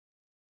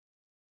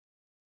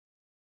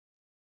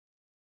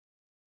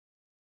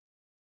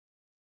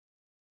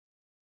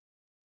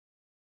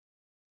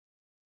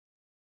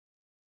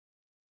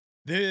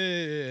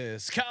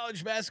This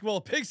college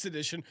basketball picks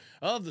edition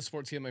of the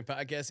Sports Gambling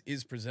Podcast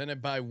is presented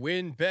by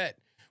WynnBET.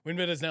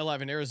 WynnBET is now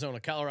live in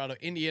Arizona, Colorado,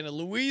 Indiana,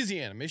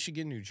 Louisiana,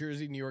 Michigan, New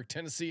Jersey, New York,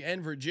 Tennessee,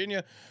 and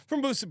Virginia.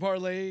 From boosted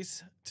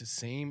parlays to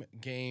same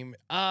game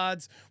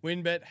odds,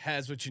 WynnBET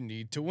has what you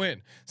need to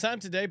win. Sign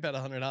up today, bet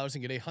 $100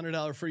 and get a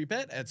 $100 free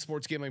bet at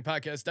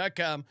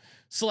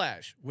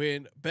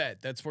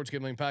sportsgamblingpodcast.com/WynnBET. That's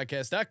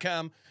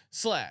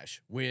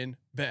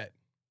sportsgamblingpodcast.com/WynnBET.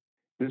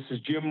 This is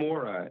Jim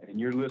Mora, and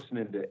you're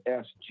listening to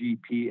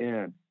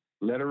SGPN.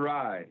 Let her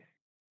ride.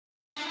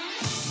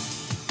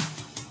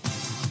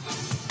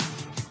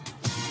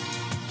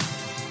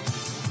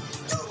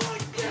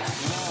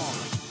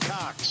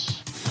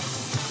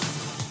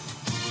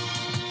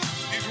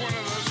 He's one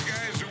of those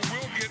guys who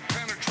will get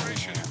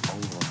penetration.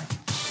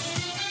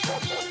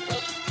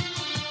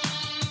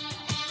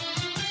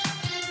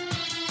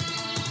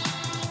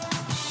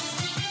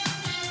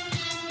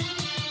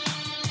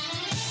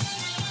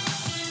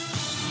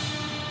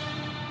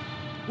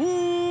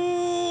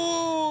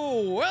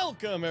 Woo!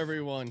 Welcome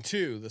everyone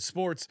to the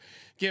Sports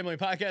Gambling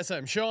Podcast.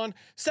 I'm Sean,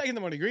 stacking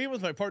the money green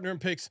with my partner in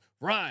picks,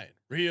 Ryan,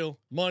 Real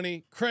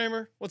Money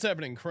Kramer. What's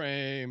happening,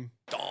 Kramer?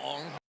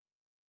 Dong.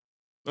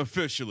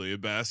 Officially a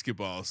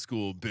basketball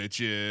school,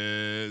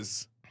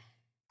 bitches.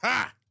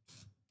 Ha!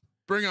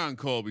 Bring on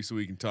Colby so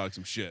we can talk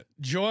some shit.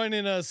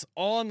 Joining us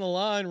on the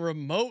line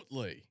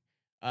remotely,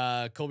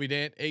 Colby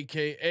Dant,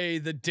 aka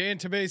the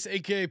Dantabase,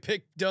 aka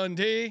Pick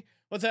Dundee.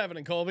 What's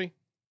happening, Colby?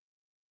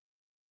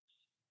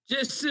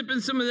 Just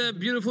sipping some of that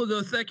beautiful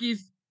Dos Equis.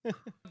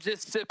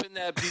 Just sipping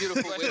that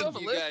beautiful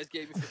whiskey you guys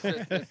gave me for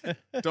Christmas.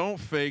 Don't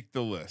fake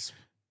the lisp.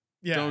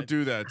 Yeah, Don't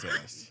do that to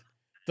us.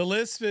 The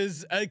lisp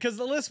is because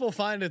the lisp will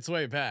find its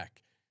way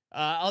back.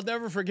 I'll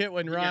never forget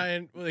when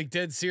Ryan, like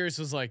dead serious,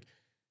 was like,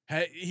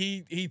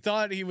 he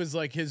thought he was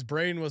like his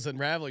brain was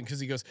unraveling because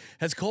he goes,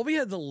 "Has Colby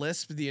had the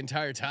lisp the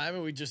entire time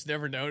and we just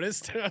never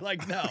noticed?"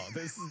 Like, no,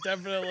 this is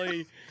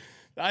definitely.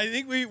 I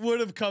think we would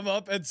have come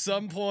up at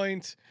some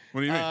point. What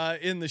do you mean?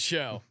 In the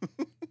show?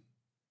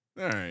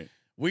 All right,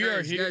 we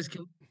are here. Guys,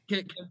 can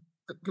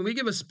we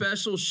give a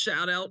special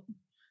shout out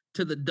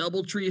to the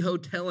DoubleTree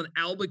Hotel in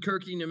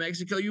Albuquerque, New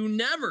Mexico? You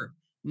never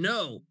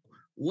know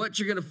what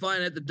you're going to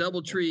find at the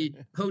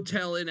DoubleTree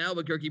Hotel in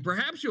Albuquerque.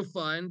 Perhaps you'll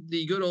find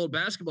the good old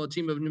basketball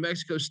team of New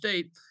Mexico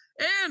State,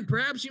 and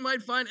perhaps you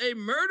might find a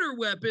murder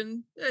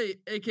weapon,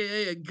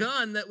 aka a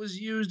gun that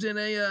was used in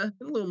a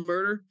little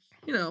murder.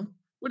 You know,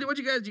 what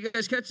you guys? Did you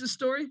guys catch this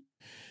story?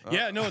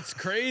 Yeah, no, it's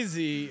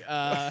crazy.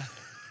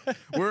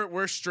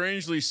 we're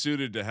strangely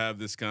suited to have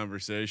this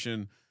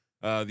conversation.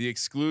 The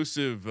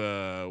exclusive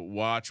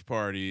watch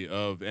party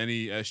of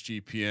any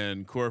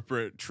SGPN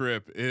corporate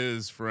trip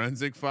is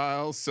Forensic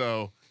Files.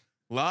 So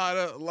lot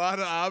of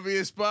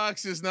obvious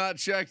boxes not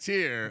checked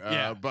here.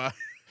 But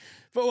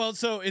well,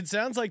 so it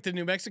sounds like the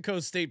New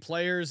Mexico State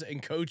players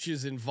and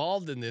coaches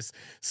involved in this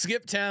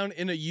skip town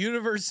in a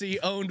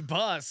university-owned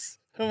bus.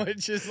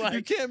 Which is like,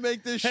 you can't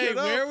make this shit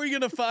up. Where are we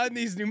going to find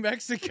these New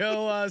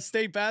Mexico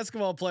State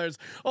basketball players?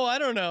 Oh, I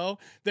don't know.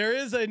 There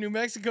is a New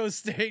Mexico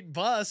State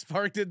bus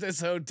parked at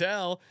this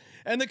hotel,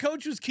 and the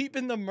coach was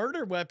keeping the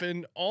murder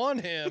weapon on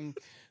him.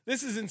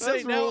 This is insane.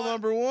 That's rule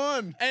number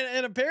one.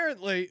 And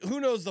apparently, who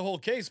knows the whole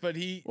case, but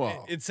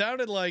it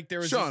sounded like there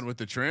was Sean with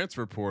the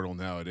transfer portal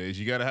nowadays.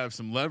 You got to have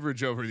some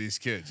leverage over these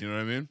kids. You know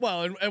what I mean?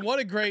 Well, and what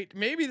a great,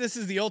 maybe this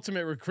is the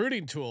ultimate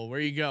recruiting tool where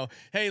you go,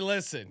 hey,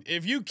 listen,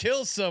 if you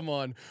kill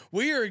someone,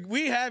 we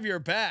have your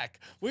back.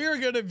 We are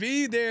going to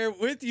be there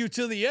with you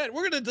till the end.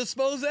 We're going to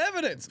dispose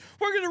evidence.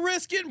 We're going to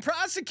risk getting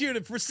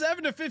prosecuted for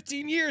 7 to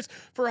 15 years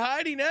for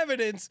hiding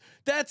evidence.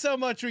 That's how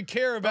much we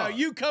care about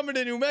you coming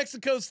to New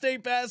Mexico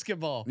State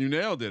basketball. You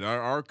nailed it.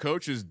 Our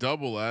coaches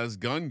double as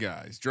gun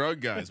guys, drug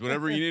guys,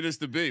 whatever you need us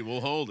to be,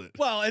 we'll hold it.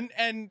 Well,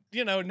 and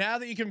you know, now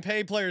that you can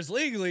pay players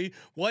legally,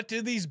 what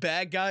do these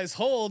bad guys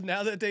hold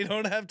now that they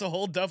don't have to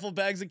hold duffel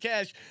bags of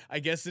cash? I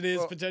guess it is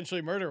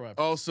potentially murder weapons.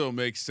 Also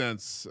makes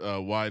sense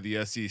why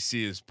the SEC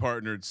is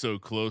partnered so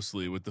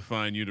closely with the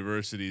fine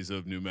universities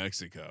of New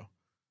Mexico.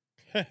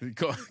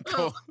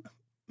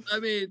 I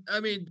mean,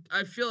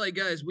 I feel like,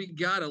 guys, we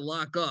gotta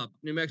lock up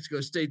New Mexico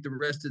State the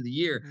rest of the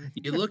year.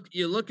 You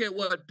look at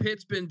what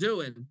Pitt's been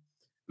doing.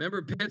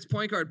 Remember, Pitt's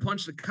point guard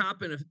punched a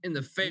cop in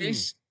the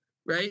face,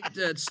 right,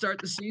 to start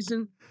the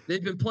season.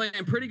 They've been playing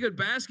pretty good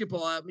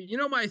basketball. I mean, you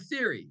know my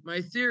theory.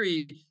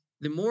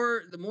 The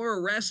more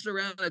arrests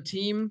around a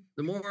team,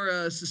 the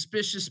more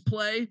suspicious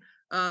play.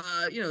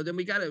 Then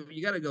you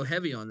gotta go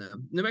heavy on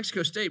them. New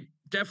Mexico State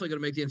definitely gonna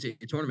make the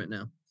NCAA tournament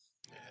now.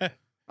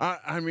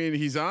 I mean,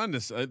 he's on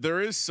this. There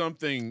is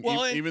something,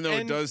 even though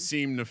it does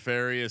seem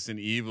nefarious and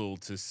evil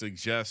to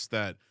suggest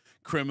that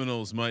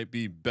criminals might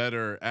be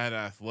better at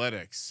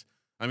athletics.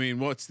 I mean,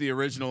 what's the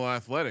original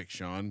athletics,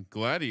 Sean?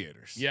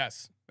 Gladiators.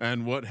 Yes.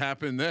 And what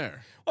happened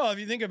there? Well, if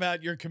you think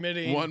about, you're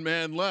committing one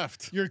man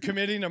left. You're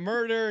committing a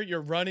murder.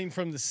 You're running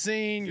from the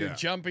scene. You're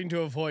jumping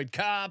to avoid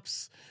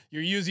cops.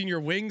 You're using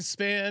your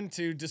wingspan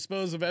to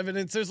dispose of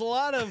evidence. There's a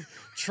lot of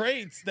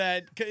traits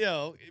that,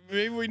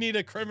 maybe we need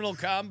a criminal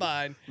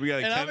combine. We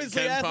got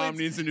Ken Palm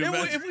needs a new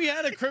metric. If we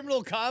had a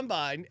criminal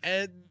combine,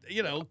 and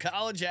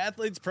college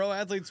athletes, pro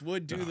athletes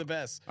would do the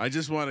best. I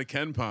just want a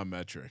Ken Palm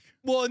metric.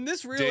 Well, and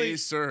this really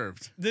days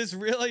served. This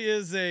really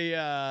is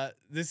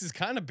this is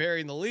kind of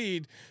bearing the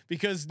lead,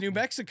 because New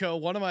Mexico,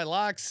 one of my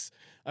locks,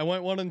 I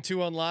went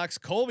 1-2 on locks.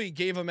 Colby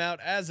gave him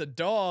out as a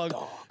dog.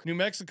 New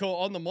Mexico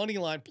on the money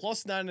line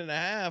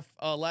 +9.5.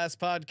 Last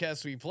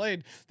podcast we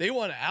played, they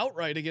won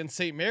outright against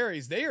St.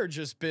 Mary's. They are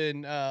just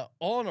been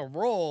on a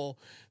roll.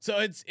 So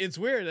it's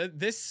weird.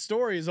 This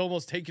story is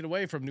almost taken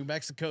away from New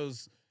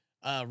Mexico's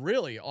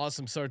really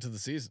awesome start to the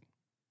season.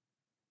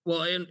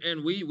 Well,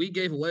 and we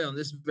gave away on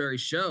this very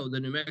show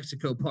the New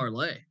Mexico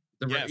parlay.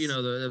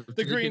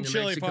 The green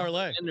chili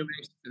parlay. New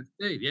Mexico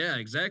State. Yeah,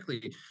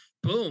 exactly.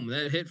 Boom,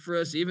 that hit for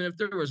us, even if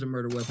there was a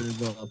murder weapon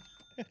involved.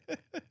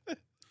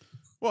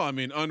 Well, I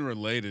mean,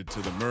 unrelated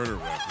to the murder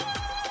weapon.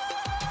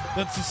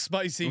 That's a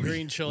spicy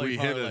green chili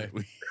parlay.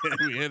 We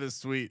hit a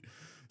sweet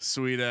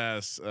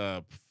ass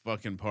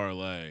fucking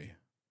parlay.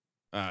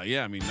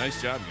 Yeah, I mean,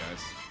 nice job, guys.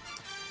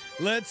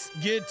 Let's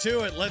get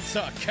to it. Let's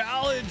talk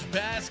college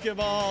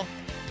basketball.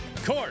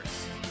 Of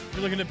course, if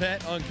you're looking to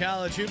bet on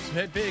college hoops,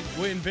 bet big,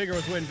 win bigger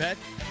with WynnBET.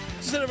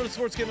 Just head over to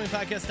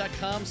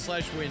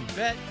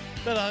sportsgamblingpodcast.com/WynnBET.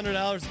 Bet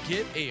 $100,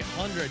 get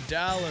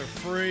 $100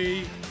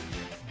 free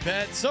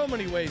bet. So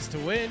many ways to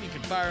win. You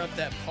can fire up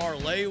that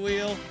parlay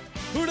wheel.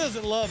 Who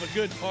doesn't love a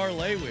good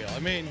parlay wheel?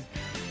 I mean,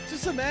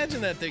 just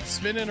imagine that thing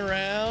spinning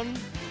around.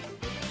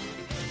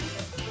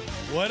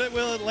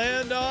 Will it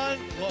land on?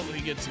 Well, we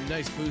get some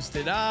nice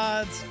boosted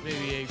odds,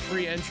 maybe a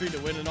free entry to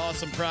win an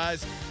awesome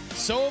prize.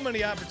 So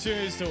many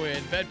opportunities to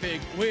win. Bet big,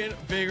 win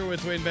bigger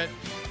with WynnBET.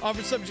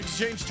 Offer subject to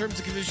change. Terms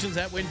and conditions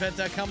at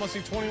WynnBET.com. Must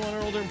be 21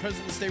 or older and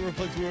present in the state where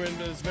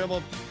WynnBET is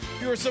available.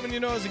 If you or someone you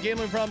know has a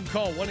gambling problem,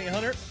 call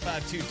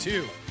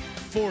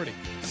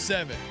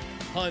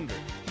 1-800-522-4700.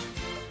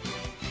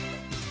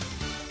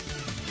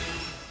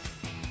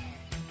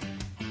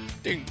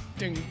 Ding,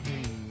 ding,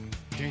 ding,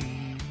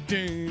 ding,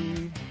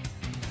 ding.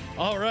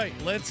 All right,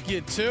 let's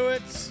get to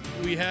it.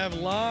 We have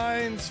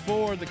lines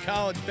for the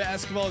college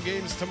basketball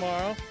games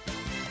tomorrow.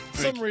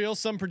 Some real,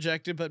 some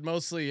projected, but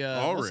mostly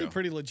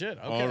pretty legit.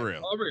 Okay. All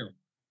real.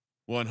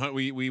 Well,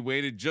 we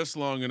waited just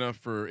long enough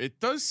for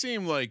it. Does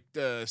seem like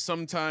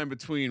sometime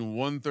between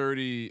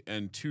 1:30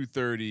 and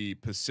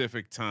 2:30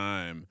 Pacific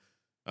time.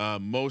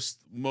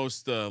 Most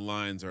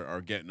lines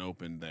are getting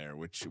opened there,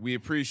 which we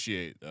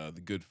appreciate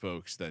the good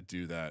folks that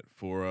do that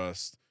for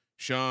us.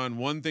 Sean,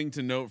 one thing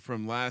to note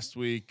from last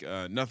week,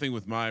 nothing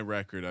with my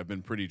record. I've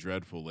been pretty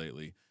dreadful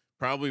lately.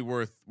 Probably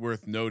worth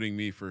noting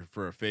me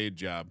for a fade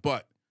job,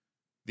 but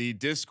the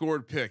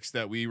Discord picks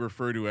that we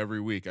refer to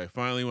every week, I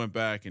finally went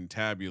back and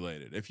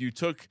tabulated. If you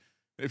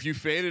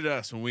faded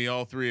us when we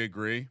all three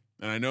agree,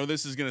 and I know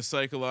this is going to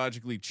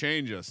psychologically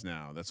change us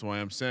now, that's why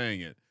I'm saying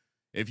it.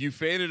 If you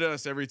faded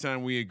us every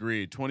time we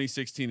agreed,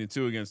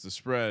 20-16-2 against the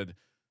spread,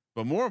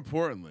 but more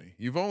importantly,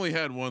 you've only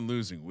had one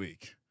losing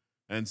week.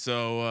 And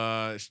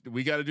so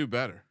we got to do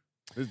better.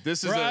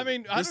 This is a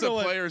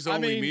players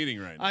only meeting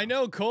right now. I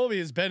know Colby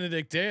is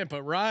Benedict Dant,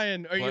 but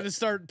Ryan, are you going to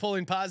start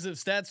pulling positive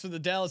stats for the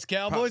Dallas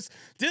Cowboys?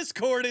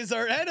 Discord is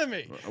our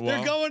enemy. Well,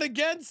 they're going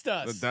against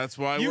us. That's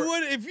why you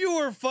would, if you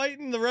were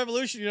fighting the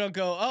revolution, you don't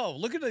go, oh,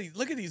 look at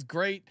these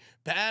great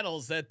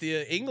battles that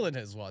the England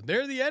has won.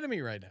 They're the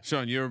enemy right now.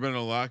 Sean, you ever been in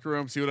a locker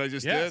room? See what I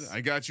just did? I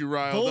got you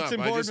riled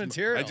Bulletin up. Board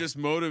material. I just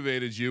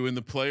motivated you in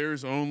the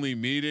players only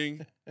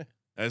meeting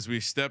as we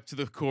step to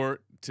the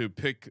court to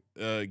pick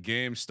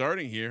games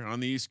starting here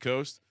on the East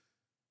Coast.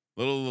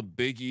 Little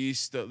Big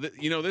East.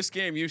 This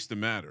game used to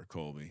matter,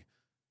 Colby.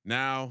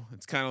 Now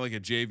it's kind of like a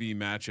JV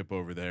matchup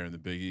over there in the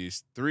Big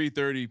East.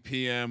 3:30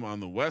 p.m.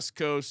 on the West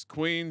Coast.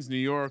 Queens, New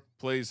York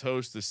plays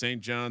host to St.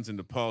 John's and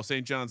DePaul.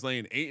 St. John's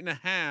laying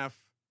 8.5.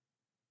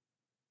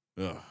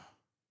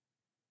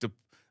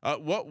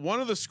 One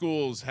of the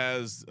schools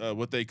has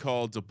what they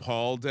call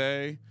DePaul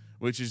Day,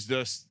 which is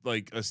just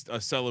like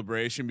a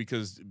celebration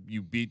because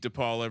you beat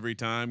DePaul every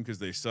time because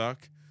they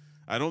suck.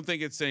 I don't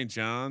think it's St.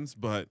 John's,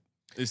 but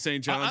is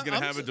St. John's going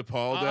to have a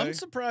DePaul Day? I'm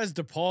surprised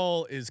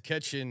DePaul is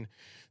catching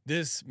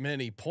this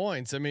many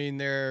points. I mean,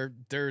 they're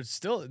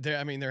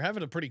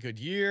having a pretty good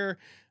year.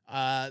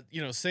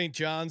 St.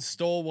 John's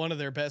stole one of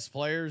their best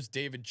players,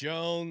 David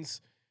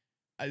Jones.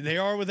 They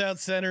are without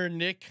center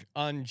Nick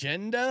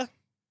Ongenda.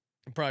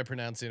 I'm probably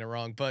pronouncing it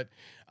wrong, but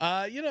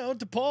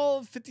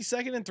DePaul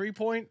 52nd in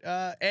 3-point.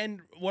 And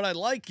what I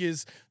like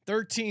is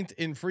 13th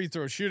in free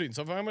throw shooting.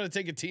 So if I'm going to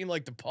take a team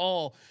like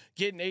DePaul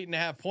getting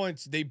 8.5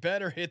 points, they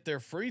better hit their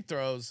free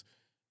throws.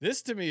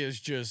 This to me is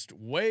just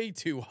way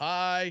too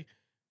high.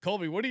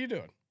 Colby, what are you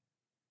doing?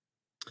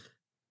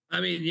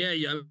 I mean,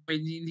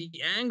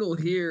 the angle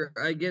here,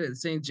 I get it.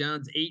 St.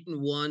 John's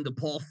 8-1,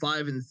 DePaul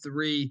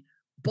 5-3,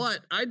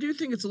 but I do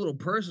think it's a little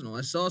personal.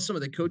 I saw some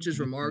of the coaches'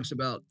 remarks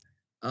about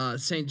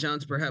St.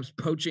 John's perhaps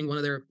poaching one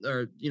of their,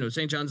 or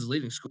St. John's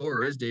leading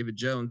scorer is David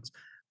Jones.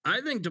 I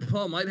think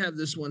Depaul might have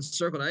this one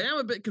circled. I am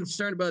a bit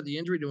concerned about the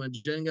injury to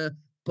Njenga,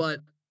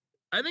 but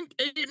I think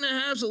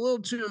 8.5 is a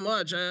little too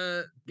much.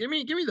 Give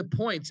me the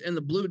points and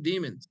the Blue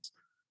Demons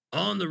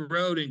on the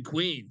road in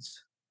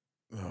Queens.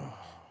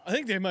 I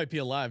think they might be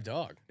a live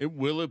dog.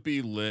 Will it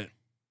be lit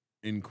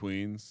in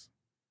Queens?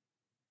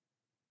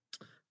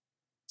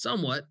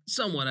 Somewhat.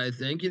 I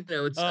think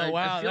it's. Oh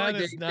wow, I feel that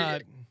like is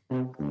not.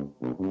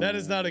 That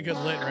is not a good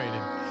lit rating.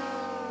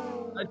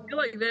 I feel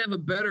like they have a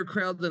better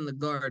crowd than the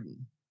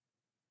Garden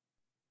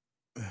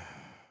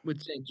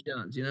with St.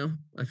 John's.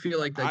 I feel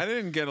like I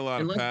didn't get a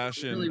lot of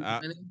passion. Really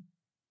I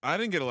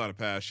didn't get a lot of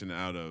passion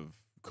out of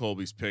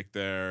Colby's pick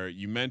there.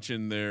 You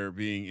mentioned there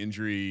being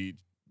injury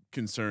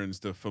concerns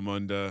to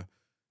Famunda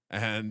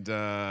and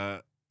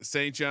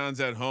St. John's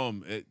at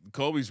home.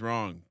 Colby's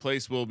wrong.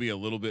 Place will be a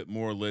little bit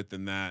more lit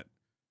than that.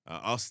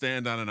 I'll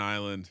stand on an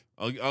island.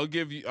 I'll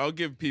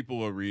give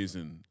people a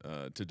reason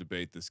to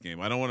debate this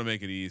game. I don't want to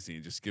make it easy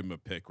and just give them a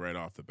pick right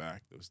off the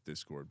back. Those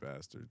Discord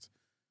bastards.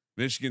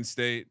 Michigan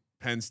State,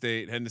 Penn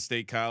State, heading to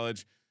State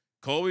College.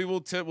 Colby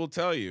will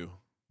tell you,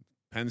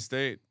 Penn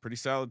State, pretty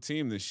solid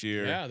team this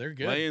year. Yeah, they're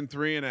good. Laying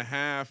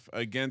 3.5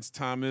 against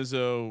Tom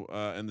Izzo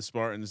and the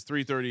Spartans.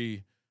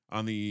 3:30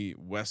 on the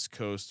West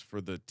Coast for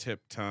the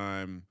tip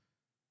time.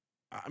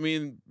 I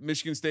mean,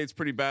 Michigan State's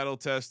pretty battle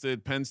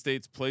tested. Penn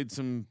State's played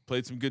some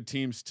good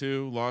teams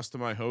too. Lost to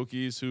my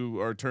Hokies, who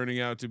are turning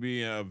out to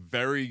be a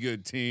very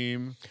good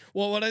team.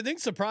 Well, what I think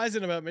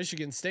surprising about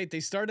Michigan State, they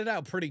started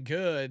out pretty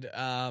good.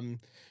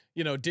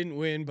 Didn't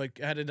win, but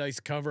had a nice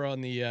cover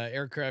on the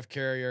aircraft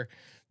carrier.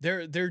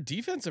 Their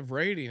defensive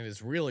rating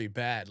is really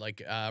bad.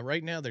 Like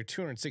right now, they're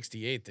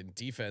 268th in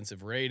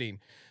defensive rating.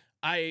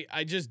 I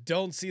just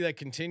don't see that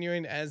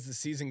continuing as the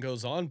season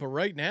goes on. But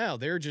right now,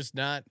 they're just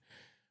not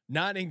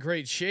in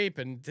great shape,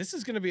 and this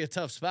is going to be a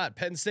tough spot.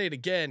 Penn State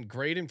again,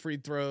 great in free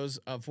throws,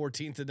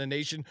 14th in the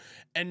nation,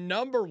 and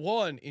number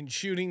 1 in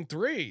shooting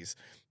threes.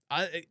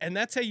 And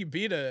that's how you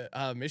beat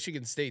a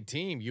Michigan State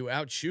team. You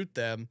outshoot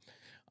them.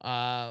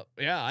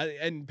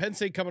 And Penn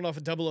State coming off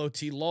a double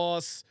OT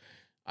loss.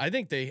 I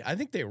think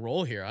they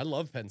roll here. I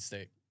love Penn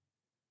State.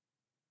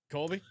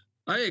 Colby?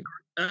 I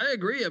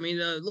agree. I mean,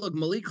 look,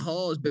 Malik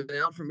Hall has been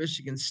out for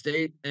Michigan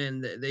State,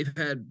 and they've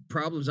had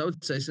problems, I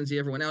would say, since he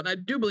ever went out. And I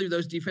do believe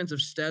those defensive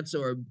stats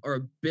are a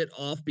bit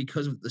off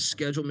because of the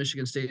schedule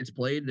Michigan State's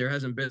played. There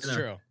hasn't been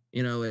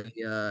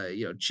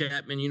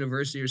Chapman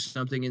University or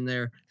something in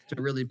there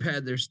to really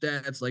pad their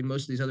stats like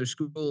most of these other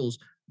schools.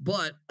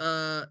 But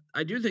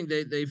I do think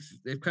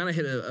they've kind of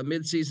hit a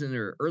midseason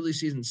or early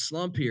season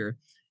slump here.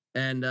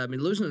 And I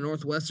mean, losing to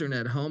Northwestern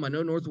at home, I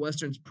know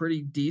Northwestern's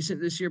pretty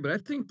decent this year, but I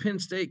think Penn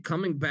State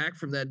coming back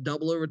from that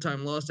double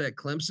overtime loss at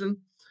Clemson,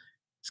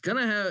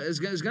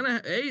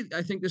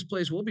 I think this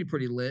place will be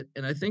pretty lit.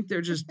 And I think they're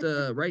just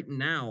right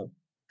now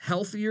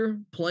healthier,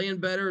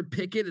 playing better.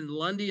 Pickett and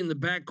Lundy in the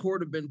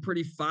backcourt have been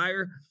pretty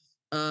fire.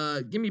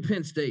 Give me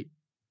Penn State.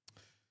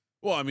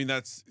 Well, I mean,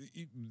 that's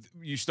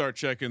you start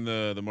checking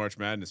the March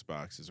Madness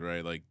boxes,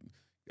 right? Like,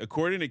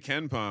 according to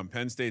KenPom,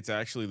 Penn State's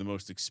actually the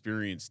most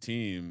experienced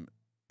team.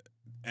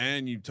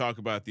 And you talk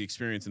about the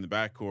experience in the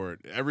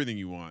backcourt, everything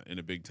you want in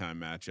a big time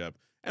matchup.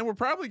 And we're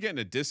probably getting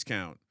a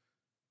discount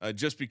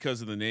just because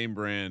of the name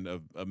brand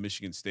of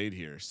Michigan State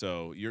here.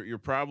 So you're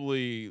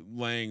probably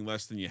laying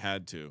less than you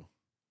had to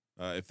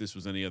if this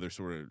was any other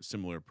sort of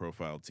similar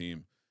profile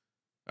team.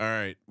 All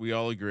right, we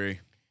all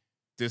agree.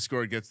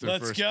 Discord gets their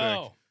first pick.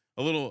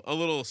 A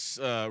little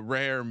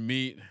rare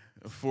meat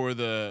for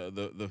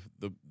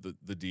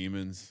the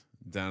demons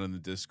down in the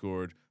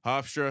Discord.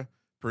 Hofstra,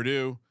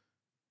 Purdue,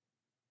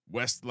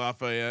 West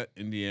Lafayette,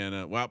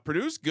 Indiana. Wow,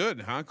 Purdue's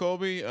good, huh,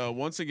 Colby?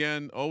 Once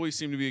again, always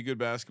seem to be a good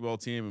basketball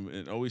team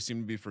and always seem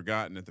to be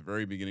forgotten at the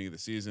very beginning of the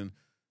season.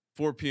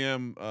 4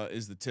 p.m.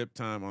 Is the tip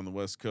time on the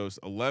West Coast.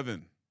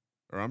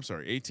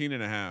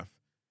 18.5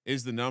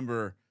 is the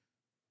number.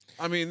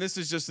 I mean, this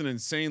is just an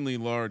insanely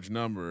large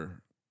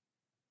number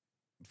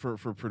for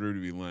Purdue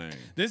to be laying.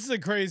 This is a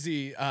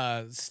crazy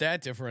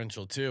stat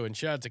differential too. And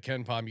shout out to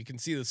KenPom. You can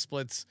see the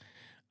splits.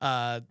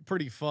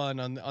 Pretty fun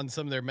on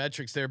some of their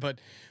metrics there,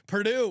 but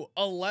Purdue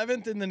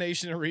 11th in the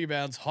nation in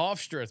rebounds.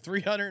 Hofstra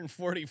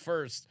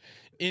 341st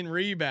in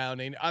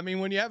rebounding. I mean,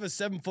 when you have a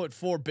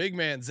 7'4" big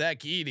man, Zach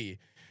Edey,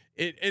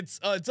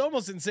 it's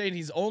almost insane.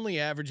 He's only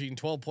averaging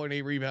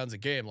 12.8 rebounds a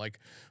game. Like,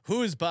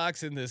 who is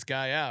boxing this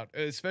guy out,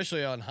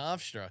 especially on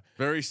Hofstra?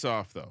 Very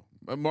soft though.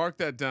 Mark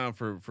that down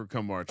for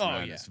come March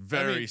Madness. Yeah.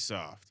 Very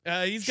soft.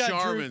 He's got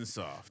Charmin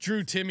soft.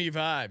 Drew Timmy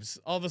vibes.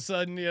 All of a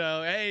sudden,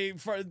 hey,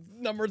 for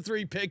number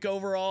 3 pick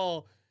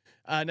overall.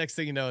 Next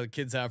thing you know, the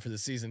kid's out for the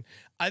season.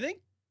 I think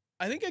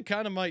I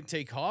kind of might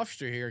take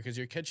Hofstra here because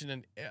you're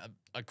catching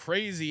a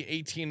crazy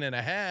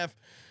 18.5.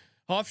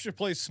 Hofstra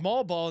plays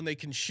small ball and they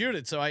can shoot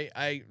it. So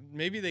I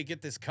maybe they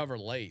get this cover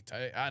late.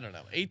 I don't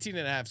know.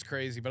 18.5 is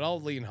crazy, but I'll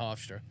lean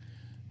Hofstra.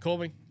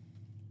 Colby.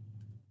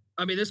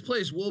 I mean, this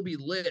place will be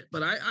lit,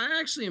 but I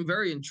actually am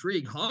very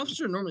intrigued.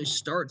 Hofstra normally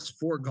starts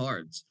 4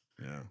 guards.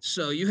 Yeah.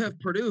 So you have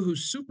Purdue,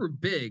 who's super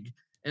big,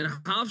 and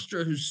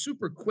Hofstra, who's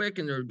super quick,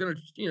 and they're going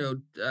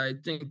to, I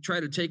think try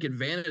to take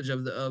advantage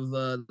of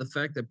the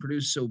fact that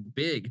Purdue's so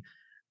big.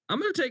 I'm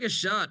going to take a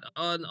shot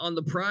on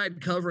the Pride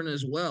covering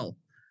as well.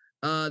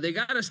 They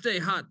got to stay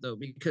hot though,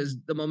 because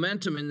the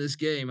momentum in this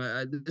game,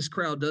 this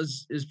crowd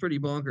is pretty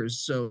bonkers.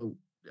 So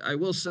I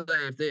will say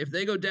if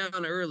they go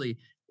down early,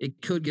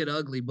 it could get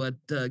ugly. But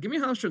give me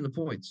Hofstra in the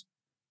points.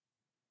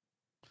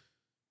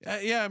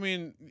 Yeah, I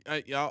mean,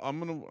 I'm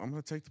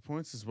gonna take the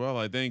points as well.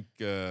 I think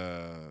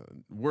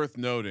worth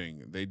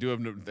noting they do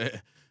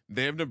have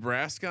they have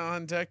Nebraska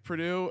on deck,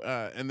 Purdue,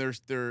 and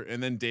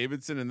and then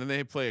Davidson, and then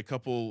they play a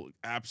couple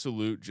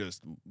absolute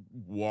just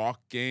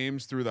walk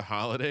games through the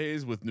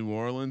holidays with New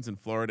Orleans and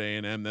Florida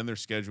A&M. Then their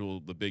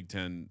schedule, the Big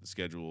Ten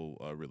schedule,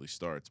 really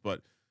starts.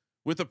 But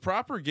with a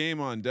proper game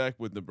on deck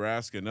with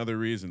Nebraska, another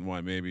reason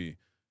why maybe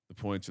the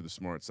points are the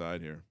smart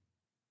side here.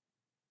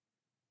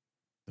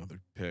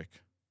 Another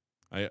pick.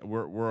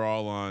 We're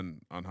all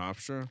on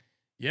Hofstra.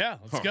 Yeah,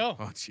 let's go.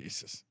 Oh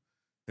Jesus,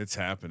 it's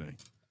happening.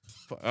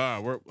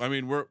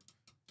 We're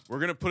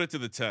gonna put it to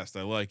the test.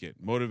 I like it.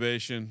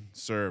 Motivation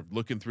served.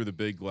 Looking through the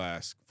big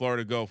glass.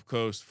 Florida Gulf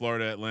Coast,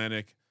 Florida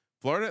Atlantic.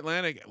 Florida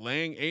Atlantic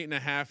laying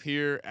 8.5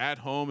 here at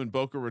home in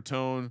Boca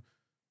Raton.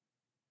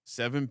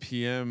 7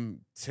 p.m.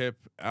 tip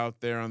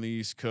out there on the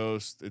East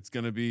Coast. It's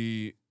gonna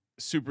be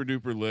super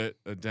duper lit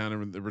down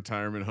in the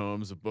retirement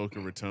homes of Boca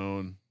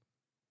Raton.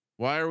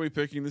 Why are we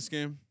picking this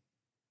game?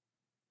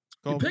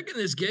 You're picking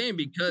this game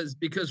because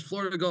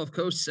Florida Gulf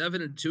Coast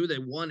 7-2. They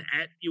won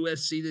at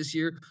USC this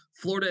year.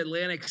 Florida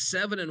Atlantic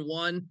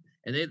 7-1,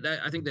 and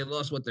I think they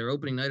lost their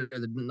opening night or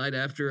the night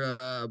after.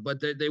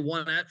 But they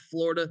won at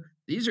Florida.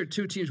 These are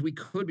two teams we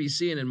could be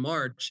seeing in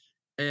March.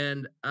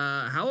 And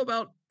how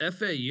about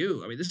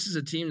FAU? I mean, this is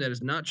a team that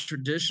is not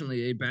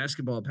traditionally a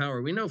basketball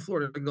power. We know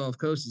Florida Gulf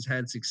Coast has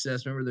had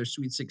success. Remember their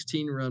Sweet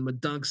 16 run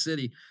with Dunk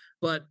City,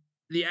 but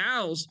the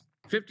Owls.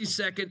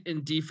 52nd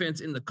in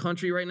defense in the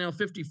country right now,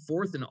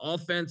 54th in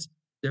offense.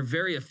 They're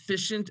very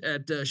efficient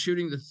at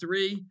shooting the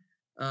three,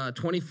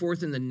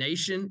 24th in the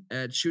nation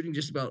at shooting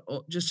just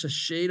a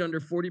shade under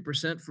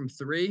 40% from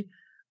three,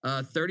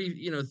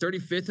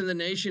 35th in the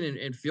nation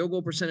in field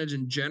goal percentage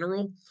in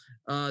general.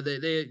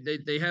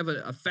 They have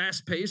a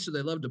fast pace, so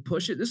they love to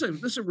push it. This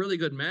is a really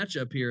good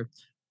matchup here,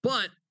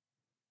 but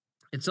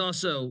it's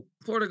also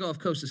Florida Gulf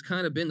Coast has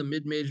kind of been the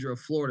mid-major of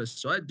Florida.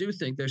 So I do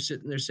think they're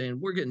sitting there saying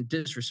we're getting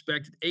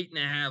disrespected.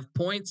 8.5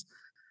 points.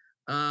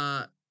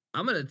 I'm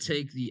going to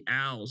take the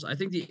Owls. I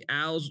think the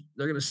Owls,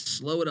 they're going to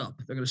slow it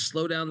up. They're going to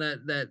slow down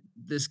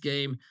this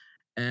game.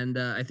 And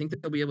I think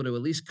they'll be able to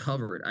at least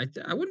cover it.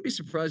 I wouldn't be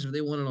surprised if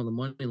they won it on the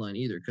money line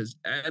either, because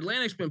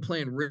Atlantic's been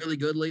playing really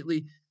good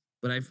lately.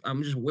 But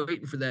I'm just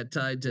waiting for that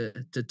tide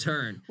to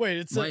turn.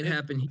 Wait, might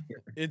happen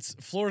here. It's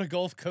Florida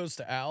Gulf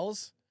Coast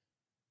Owls.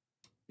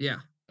 Yeah.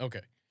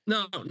 Okay.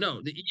 No.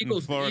 The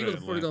Eagles,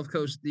 Florida Gulf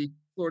Coast, the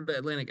Florida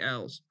Atlantic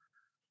Owls.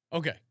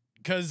 Okay.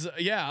 Because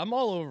I'm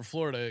all over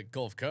Florida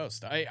Gulf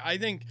Coast. I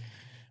think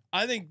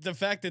the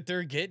fact that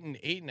they're getting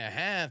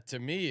 8.5 to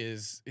me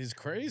is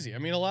crazy. I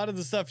mean, a lot of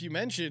the stuff you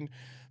mentioned,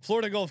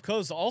 Florida Gulf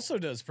Coast also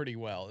does pretty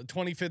well.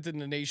 25th in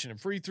the nation in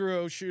free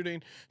throw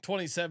shooting,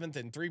 27th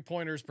in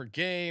 3-pointers per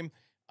game.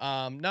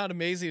 Not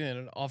amazing in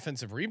an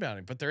offensive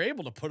rebounding, but they're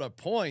able to put up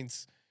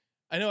points.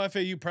 I know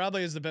FAU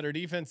probably has the better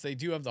defense. They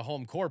do have the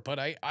home court, but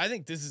I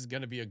think this is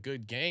going to be a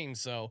good game.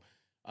 So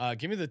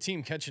give me the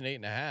team catching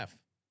 8.5.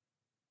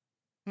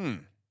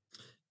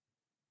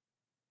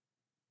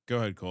 Go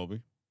ahead,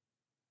 Colby.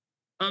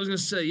 I was going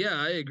to say,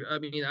 yeah, I agree. I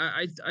mean,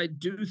 I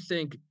do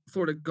think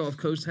Florida Gulf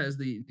Coast has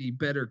the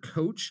better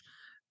coach.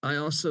 I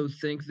also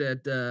think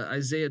that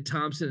Isaiah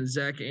Thompson and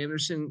Zach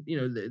Anderson,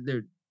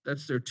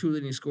 that's their two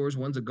leading scorers.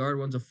 One's a guard,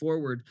 one's a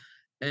forward.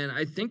 And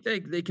I think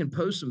they can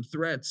pose some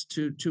threats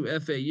to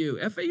FAU.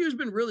 FAU has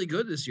been really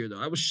good this year,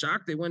 though. I was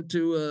shocked they went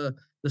to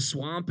the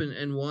Swamp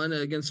and won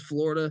against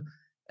Florida,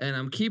 and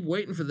I'm keep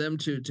waiting for them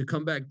to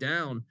come back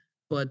down.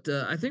 But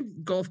I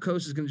think Gulf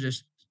Coast is going to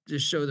just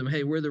show them,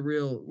 hey, we're the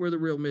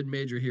real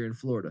mid-major here in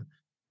Florida.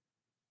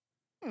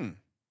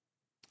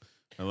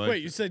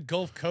 Wait, you said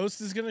Gulf Coast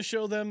is going to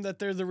show them that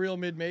they're the real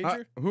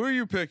mid-major? Who are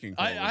you picking?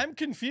 I'm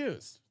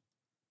confused.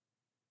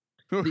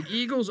 The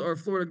Eagles are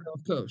Florida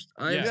Gulf Coast.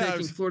 I am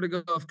taking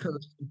Florida Gulf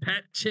Coast.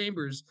 Pat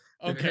Chambers,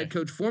 their head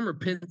coach, former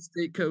Penn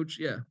State coach.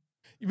 Yeah.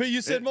 But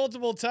you said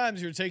multiple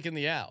times you're taking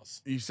the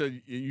Owls.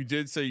 You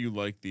did say you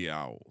like the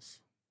Owls.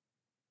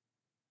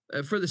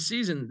 For the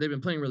season, they've been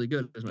playing really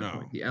good. Is my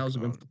point. The Owls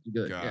have been playing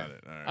good. Got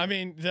it. All right. I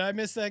mean, did I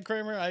miss that,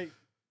 Kramer?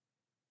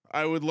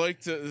 I would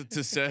like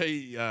to say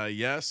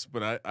yes,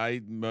 but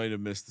I might have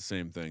missed the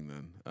same thing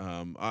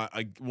then.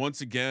 I once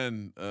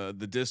again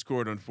the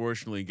Discord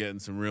unfortunately getting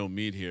some real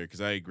meat here,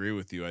 because I agree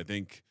with you. I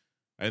think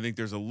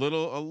there's a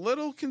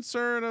little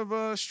concern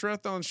of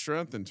strength on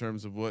strength in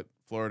terms of what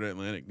Florida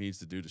Atlantic needs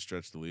to do to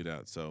stretch the lead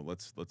out. So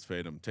let's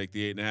fade them. Take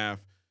the 8.5.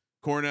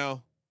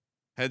 Cornell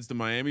heads to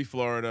Miami,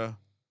 Florida.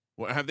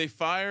 Have they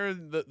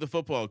fired the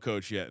football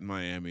coach yet in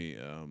Miami?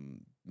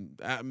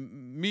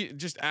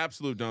 Just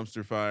absolute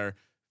dumpster fire.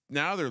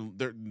 now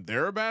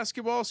they're a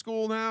basketball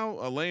school now,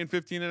 laying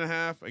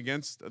 15.5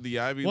 against the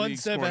Ivy One League.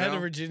 step Cornell. ahead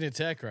of Virginia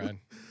Tech, Ryan.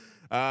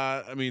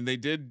 I mean, they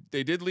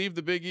did leave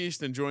the Big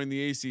East and join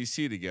the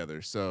ACC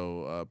together.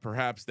 So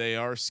perhaps they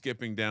are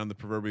skipping down the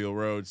proverbial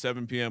road.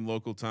 7 p.m.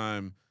 local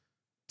time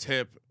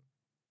tip.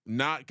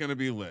 Not going to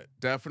be lit.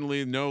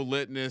 Definitely no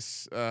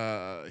litness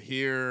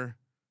here.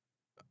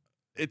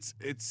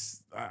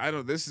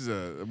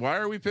 Why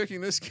are we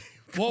picking this game?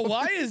 Well,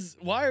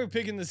 why are we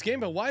picking this game?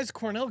 But why is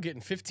Cornell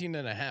getting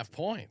 15.5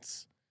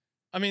 points?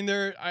 I mean,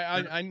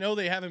 I know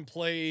they haven't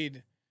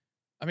played.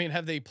 I mean,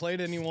 have they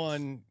played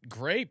anyone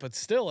great? But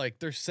still, like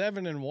they're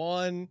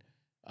 7-1.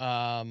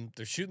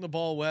 They're shooting the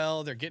ball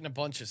well. They're getting a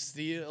bunch of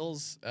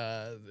steals.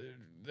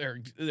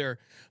 They're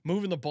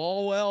moving the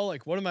ball well.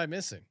 Like, what am I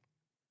missing?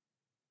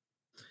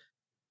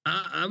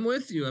 I'm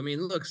with you. I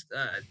mean, look,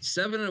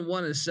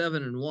 7-1 is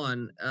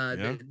 7-1.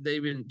 Yeah.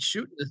 They've been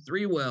shooting the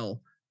three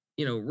well.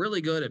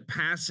 Really good at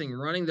passing,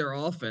 running their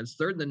offense,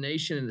 third in the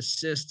nation in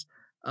assists.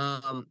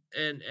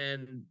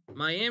 And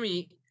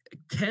Miami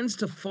tends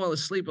to fall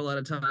asleep a lot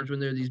of times when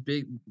they're these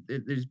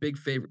big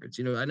favorites.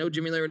 I know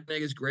Jimmy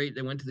Larrañaga is great.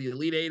 They went to the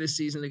Elite Eight a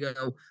season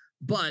ago,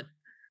 but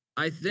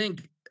I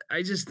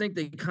just think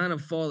they kind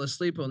of fall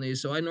asleep on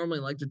these. So I normally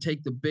like to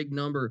take the big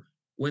number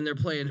when they're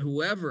playing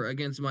whoever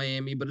against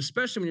Miami, but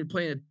especially when you're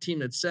playing a team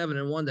that's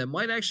 7-1 that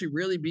might actually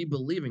really be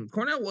believing.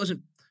 Cornell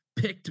wasn't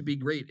picked to be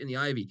great in the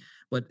Ivy,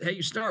 but hey,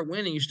 you start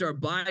winning, you start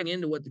buying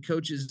into what the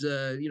coach is,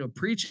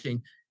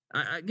 preaching.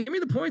 Give me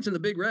the points in the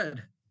Big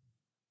Red.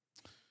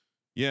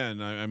 Yeah,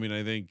 and I mean,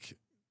 I think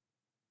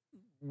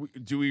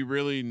do we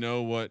really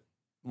know what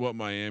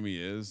Miami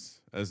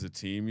is as a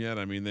team yet?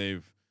 I mean,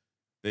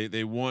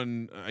 they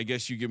won. I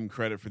guess you give them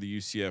credit for the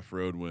UCF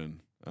road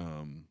win.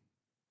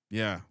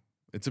 Yeah,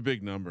 it's a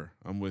big number.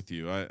 I'm with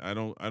you. I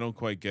don't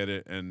quite get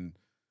it, and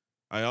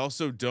I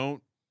also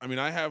don't. I mean,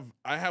 I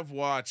have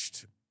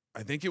watched.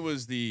 I think it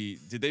was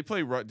did they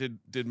play?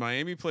 Did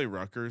Miami play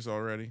Rutgers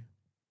already?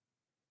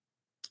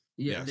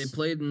 Yeah, yes. They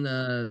played in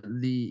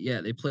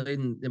they played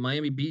in the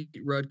Miami beat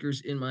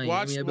Rutgers in Miami.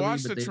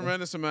 Watched a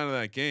tremendous amount of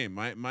that game.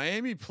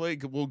 Miami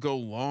will go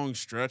long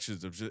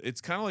stretches of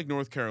it's kind of like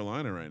North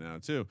Carolina right now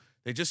too.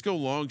 They just go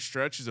long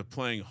stretches of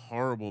playing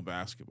horrible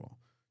basketball,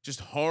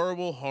 just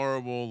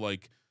horrible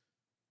like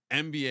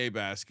NBA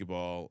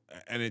basketball,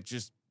 and it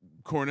just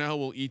Cornell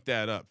will eat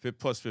that up.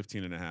 Plus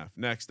 15.5.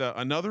 Next up,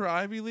 another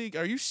Ivy League.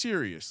 Are you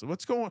serious?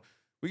 What's going?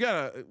 We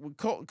got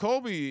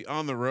Colby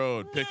on the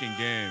road picking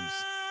games.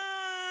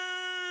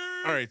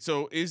 All right,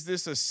 so is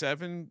this a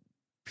 7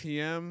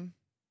 p.m.?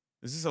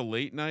 Is this a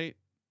late night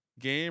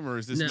game, or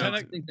is this? No, meant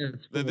I think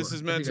that's this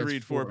is meant to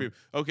read 4 people.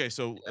 Okay,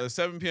 so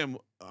 7 p.m.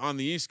 on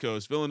the East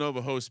Coast,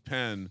 Villanova hosts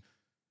Penn.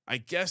 I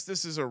guess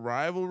this is a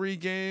rivalry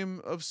game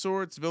of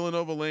sorts.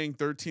 Villanova laying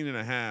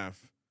 13.5.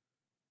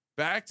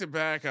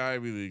 Back-to-back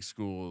Ivy League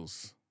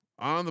schools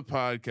on the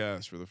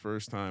podcast for the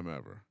first time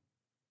ever.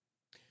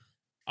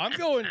 I'm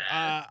going.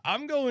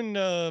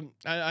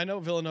 I know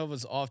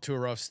Villanova's off to a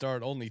rough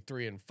start, only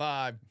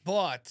 3-5,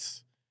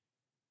 but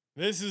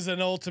this is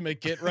an ultimate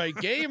get right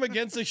game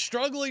against a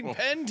struggling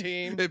Penn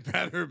team. It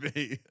better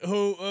be.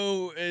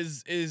 Who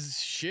is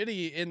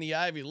shitty in the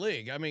Ivy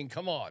League. I mean,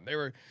 come on. They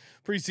were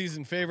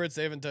preseason favorites.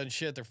 They haven't done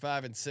shit. They're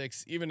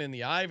 5-6, even in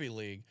the Ivy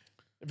League.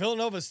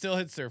 Villanova still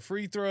hits their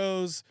free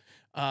throws.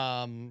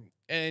 And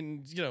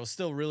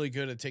still really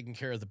good at taking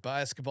care of the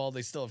basketball.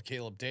 They still have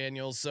Caleb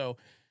Daniels. So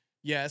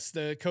yes,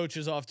 the coach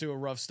is off to a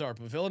rough start,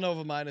 but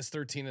Villanova minus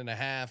 13.5.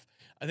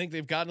 I think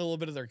they've gotten a little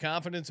bit of their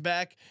confidence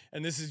back,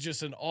 and this is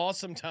just an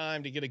awesome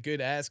time to get a good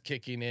ass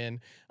kicking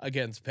in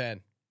against Penn.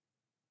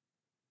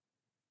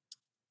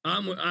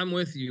 I'm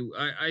with you.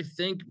 I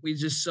think we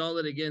just saw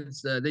it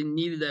against. They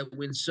needed that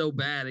win so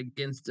bad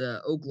against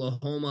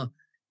Oklahoma,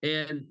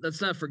 and let's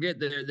not forget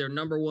their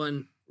number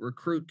one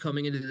recruit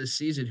coming into this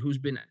season, who's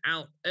been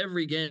out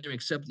every game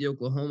except the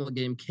Oklahoma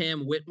game.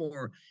 Cam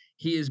Whitmore,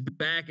 he is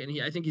back, and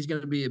I think he's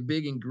going to be a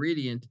big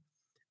ingredient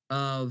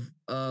of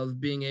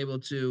being able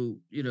to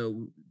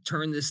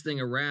turn this thing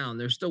around.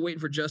 They're still waiting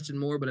for Justin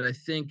Moore, but I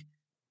think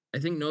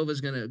Nova's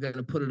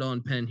gonna put it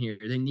on Penn here.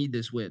 They need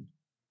this win.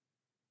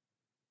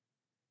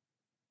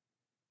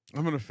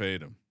 I'm gonna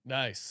fade him.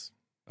 Nice.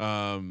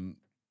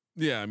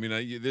 Yeah, I mean,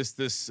 this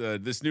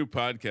new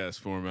podcast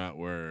format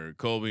where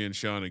Colby and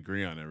Sean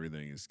agree on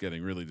everything is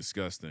getting really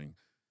disgusting.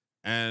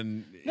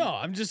 And no,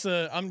 I'm just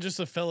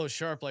a fellow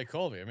sharp like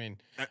Colby. I mean,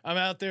 I'm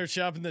out there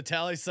shopping the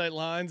tally site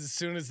lines as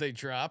soon as they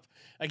drop.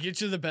 I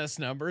get you the best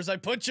numbers. I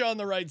put you on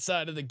the right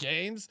side of the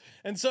games,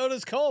 and so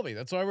does Colby.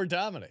 That's why we're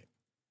dominating.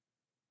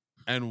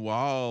 And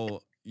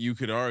while you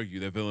could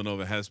argue that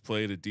Villanova has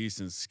played a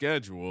decent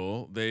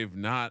schedule, they've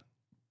not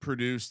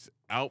produced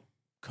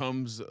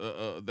outcomes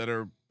that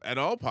are at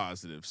all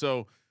positive.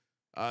 So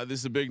this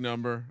is a big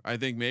number. I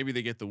think maybe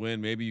they get the win.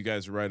 Maybe you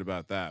guys are right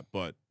about that,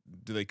 but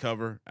do they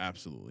cover?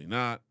 Absolutely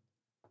not.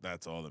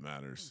 That's all that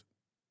matters.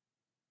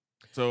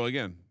 So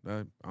again,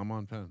 I'm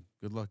on Penn.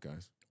 Good luck,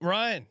 guys.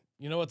 Ryan,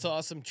 you know what's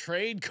awesome?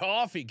 Trade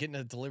Coffee, getting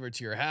it delivered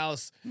to your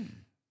house.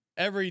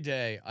 Every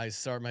day I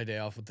start my day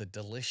off with a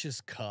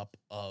delicious cup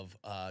of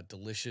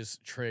delicious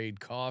trade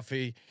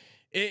coffee.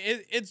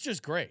 It's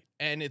just great.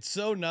 And it's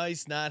so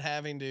nice not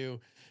having to.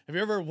 Have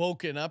you ever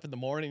woken up in the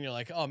morning and you're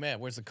like, oh man,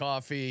 where's the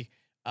coffee?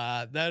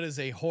 That is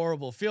a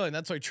horrible feeling.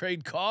 That's why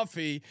Trade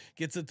Coffee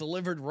gets it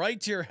delivered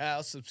right to your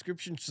house,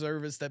 subscription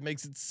service that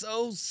makes it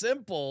so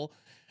simple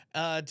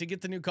to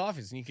get the new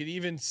coffees. And you can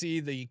even see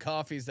the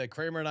coffees that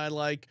Kramer and I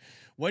like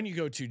when you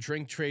go to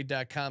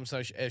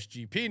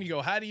drinktrade.com/SGP and you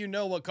go, how do you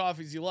know what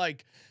coffees you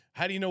like?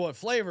 How do you know what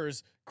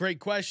flavors? Great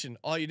question.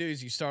 All you do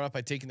is you start off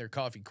by taking their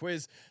coffee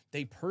quiz.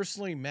 They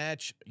personally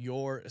match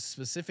your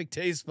specific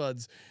taste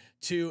buds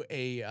to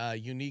a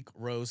unique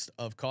roast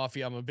of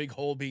coffee. I'm a big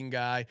whole bean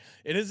guy.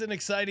 It is an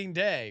exciting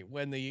day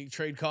when the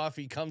trade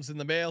coffee comes in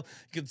the mail.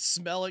 You can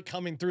smell it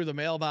coming through the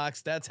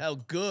mailbox. That's how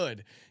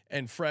good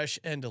and fresh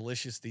and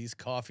delicious these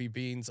coffee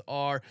beans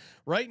are.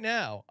 Right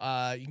now,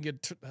 you can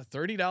get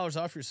 $30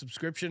 off your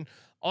subscription.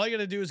 All you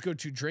got to do is go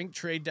to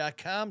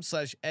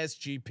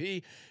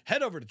drinktrade.com/SGP.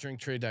 Head over to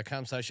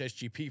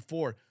drinktrade.com/SGP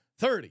for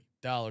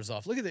 $30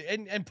 off. Look at that.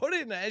 And put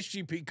it in an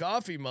SGP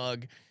coffee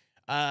mug.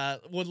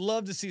 Would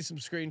love to see some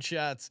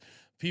screenshots.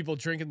 People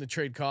drinking the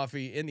trade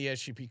coffee in the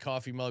SGP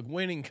coffee mug.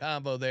 Winning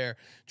combo there.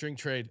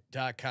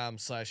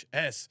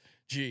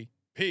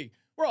 Drinktrade.com/SGP.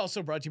 We're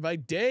also brought to you by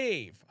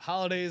Dave.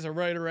 Holidays are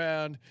right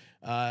around.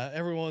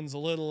 Everyone's a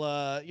little,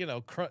 a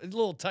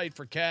little tight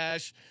for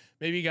cash.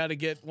 Maybe you got to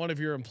get one of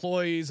your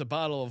employees a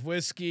bottle of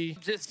whiskey.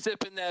 Just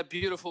sipping that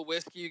beautiful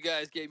whiskey you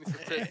guys gave me for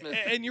Christmas.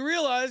 And you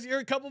realize you're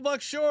a couple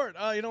bucks short.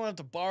 Oh, you don't have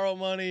to borrow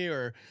money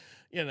or,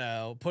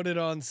 put it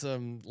on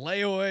some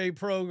layaway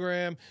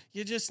program.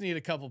 You just need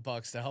a couple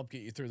bucks to help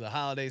get you through the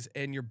holidays.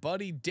 And your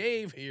buddy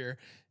Dave here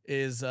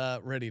is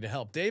ready to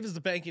help. Dave is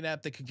the banking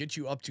app that could get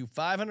you up to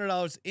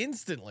 $500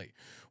 instantly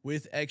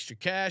with extra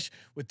cash.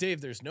 With Dave,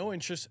 there's no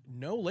interest,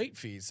 no late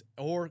fees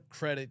or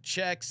credit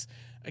checks.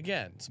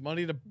 Again, it's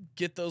money to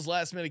get those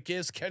last minute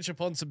gifts, catch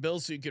up on some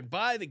bills so you can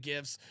buy the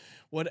gifts,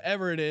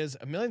 whatever it is.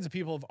 Millions of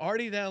people have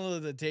already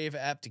downloaded the Dave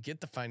app to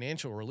get the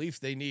financial relief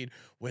they need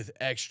with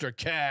extra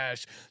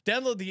cash.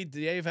 Download the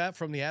Dave app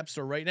from the App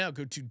Store right now.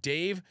 Go to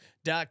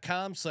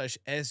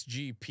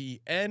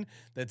dave.com/SGPN.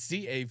 That's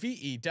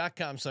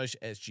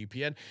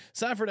DAVE.com/SGPN.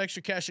 Sign for an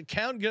extra cash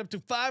account and get up to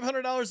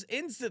 $500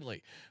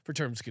 instantly. For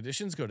terms and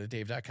conditions, go to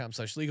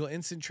dave.com/legal.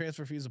 Instant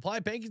transfer fees apply.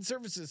 Banking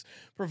services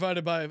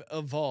provided by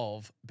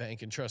Evolve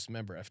Bank and Trust,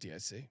 member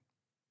FDIC.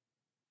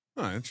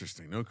 Oh,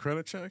 interesting. No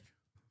credit check.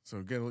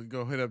 So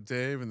go hit up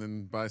Dave and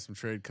then buy some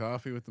trade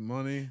coffee with the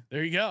money.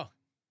 There you go.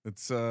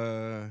 It's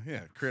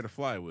create a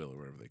flywheel or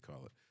whatever they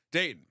call it.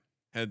 Dayton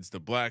heads to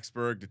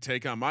Blacksburg to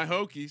take on my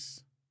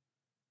Hokies.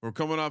 We're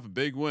coming off a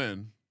big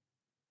win.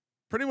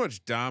 Pretty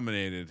much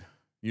dominated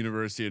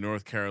University of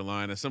North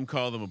Carolina. Some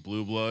call them a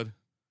blue blood.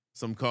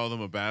 Some call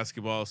them a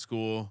basketball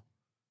school.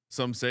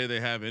 Some say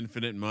they have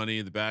infinite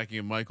money, the backing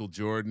of Michael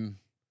Jordan,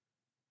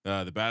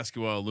 the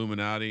basketball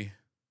Illuminati,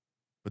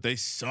 but they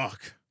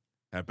suck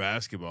at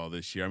basketball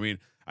this year. I mean,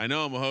 I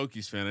know I'm a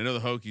Hokies fan. I know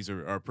the Hokies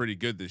are pretty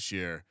good this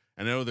year.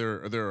 I know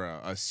they're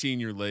a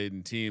senior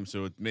laden team,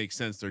 so it makes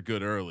sense they're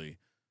good early.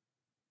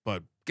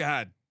 But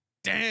God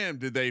damn,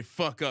 did they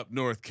fuck up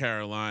North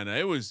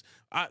Carolina? It's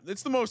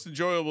the most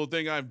enjoyable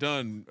thing I've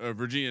done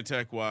Virginia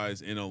Tech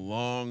wise in a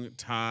long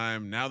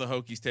time. Now the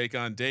Hokies take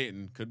on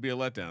Dayton. Could be a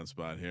letdown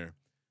spot here.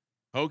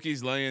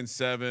 Hokies laying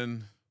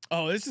 7.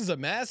 Oh, this is a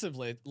massive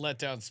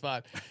letdown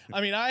spot.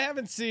 I mean, I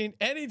haven't seen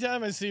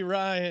anytime I see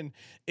Ryan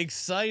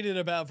excited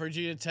about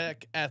Virginia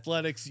Tech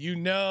athletics,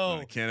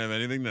 I can't have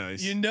anything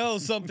nice.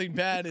 Something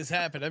bad has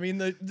happened. I mean,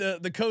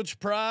 the Coach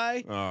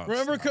Pry.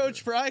 Remember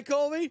Coach Pry,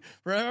 Colby?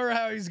 Remember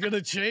how he's going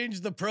to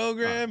change the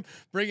program,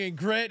 bringing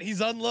grit. He's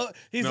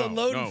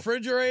unloading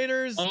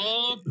refrigerators.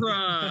 All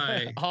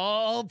Pry.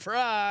 All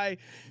Pry.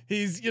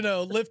 He's,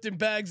 lifting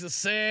bags of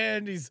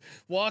sand. He's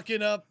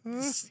walking up,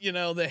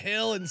 the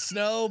hill in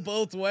snow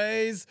both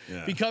ways.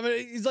 Yeah.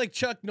 He's like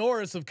Chuck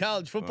Norris of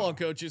college football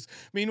coaches.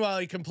 Meanwhile,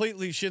 he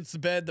completely shits the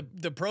bed.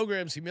 The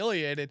program's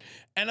humiliated.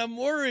 And I'm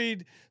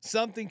worried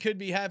something could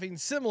be happening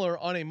similar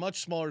on a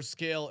much smaller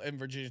scale in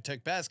Virginia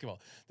Tech basketball.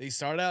 They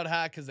start out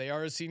hot because they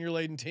are a senior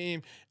laden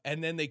team,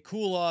 and then they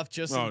cool off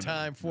just in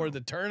time for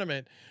the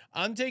tournament.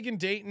 I'm taking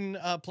Dayton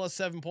plus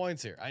 7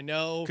 points here. I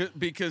know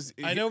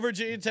I know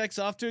Virginia Tech's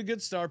off to a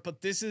good start,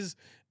 but they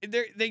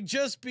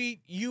just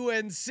beat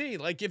UNC.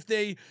 Like if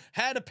they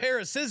had a pair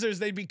of scissors,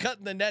 they'd be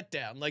cutting the net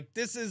down. Like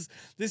this is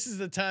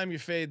the time you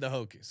fade the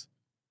Hokies.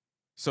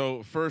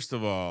 So first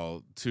of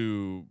all,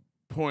 to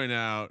point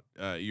out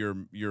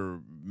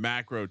your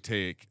macro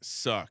take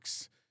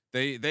sucks.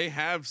 They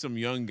have some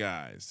young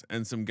guys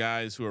and some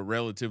guys who are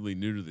relatively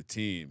new to the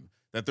team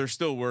that they're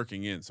still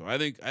working in. So I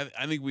think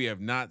we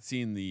have not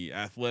seen the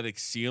athletic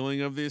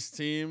ceiling of this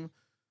team.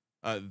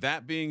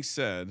 That being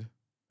said,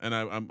 and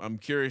I'm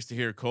curious to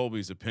hear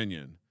Colby's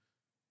opinion,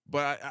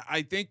 but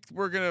I think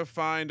we're gonna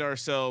find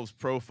ourselves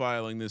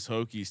profiling this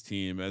Hokies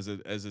team as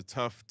a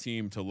tough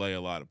team to lay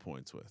a lot of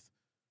points with.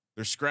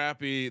 They're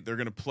scrappy. They're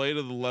gonna play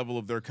to the level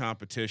of their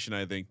competition,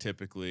 I think,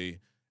 typically,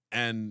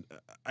 And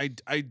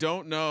I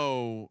don't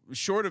know,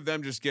 short of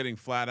them just getting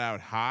flat out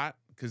hot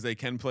because they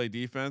can play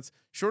defense,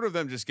 short of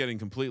them just getting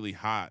completely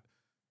hot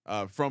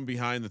from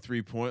behind the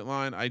 3-point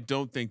line, I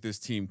don't think this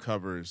team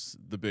covers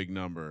the big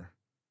number.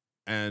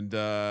 And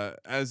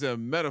as a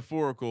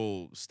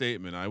metaphorical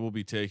statement, I will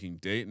be taking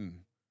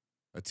Dayton,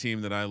 a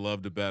team that I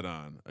love to bet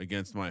on,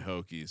 against my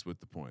Hokies with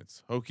the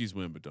points. Hokies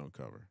win but don't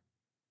cover.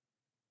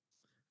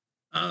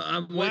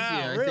 I'm with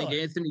you. I think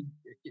Anthony.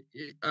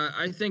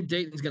 I think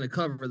Dayton's going to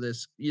cover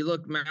this. You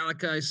look,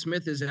 Malachi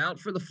Smith is out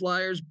for the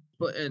Flyers,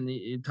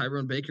 and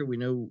Tyrone Baker, we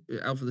know,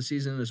 out for the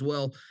season as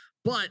well.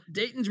 But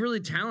Dayton's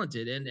really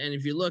talented, and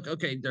if you look,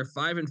 okay, they're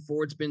 5-4.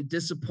 It's been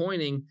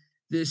disappointing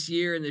this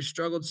year, and they've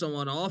struggled some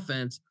on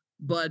offense.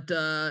 But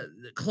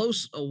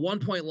close, a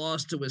 1-point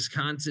loss to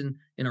Wisconsin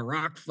in a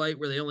rock fight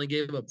where they only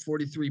gave up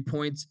 43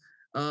 points.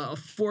 A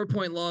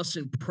 4-point loss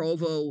in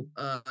Provo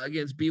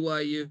against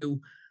BYU.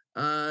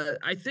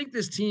 I think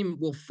this team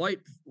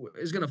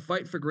is going to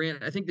fight for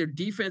Grant. I think their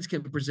defense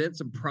can present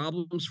some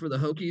problems for the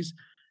Hokies,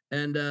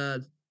 and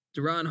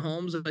Deron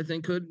Holmes, I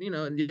think, could,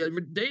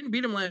 Dayton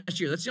beat them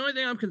last year. That's the only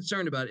thing I'm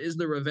concerned about is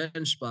the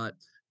revenge spot.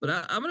 But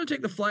I'm going to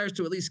take the Flyers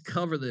to at least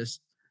cover this.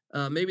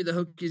 Maybe the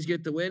Hokies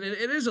get the win.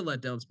 It is a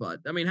letdown spot.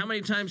 I mean, how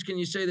many times can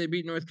you say they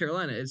beat North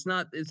Carolina? It's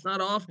not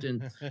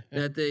often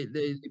that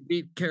they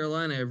beat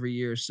Carolina every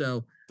year.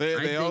 So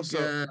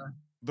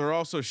they're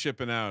also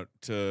shipping out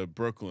to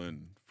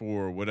Brooklyn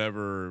for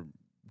whatever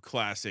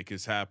classic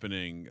is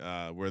happening,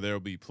 where they'll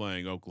be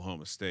playing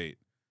Oklahoma State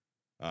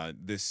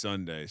this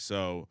Sunday.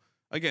 So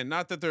again,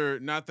 not that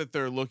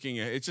they're looking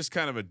at, it's just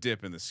kind of a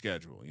dip in the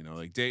schedule,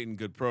 like Dayton,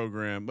 good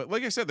program, but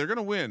like I said, they're going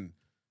to win.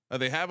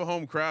 They have a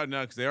home crowd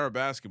now because they are a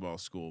basketball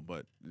school,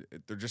 but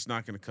they're just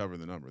not going to cover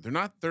the number.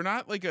 They're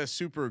not like a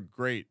super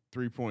great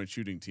 3-point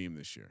shooting team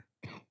this year.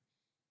 A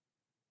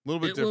little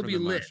bit different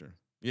than last year.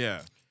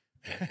 Yeah.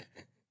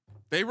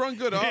 They run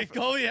good off.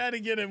 Colby had to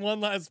get in one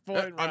last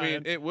point. I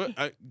mean,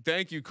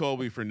 thank you,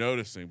 Colby, for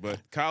noticing. But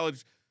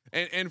college,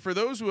 and for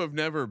those who have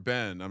never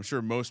been, I'm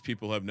sure most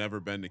people have never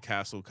been to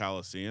Castle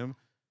Coliseum.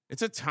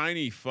 It's a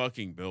tiny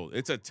fucking build.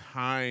 It's a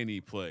tiny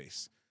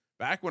place.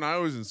 Back when I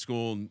was in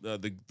school,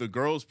 the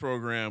girls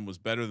program was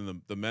better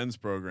than the men's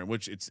program,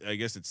 which I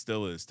guess it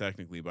still is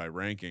technically by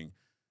ranking.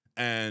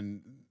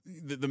 And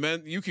the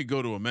men, you could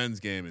go to a men's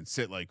game and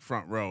sit like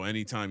front row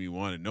anytime you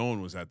wanted. No one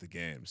was at the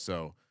game.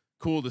 So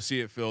cool to see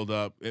it filled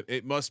up.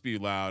 It must be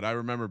loud. I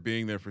remember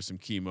being there for some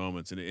key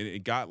moments, and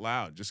it got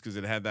loud just because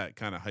it had that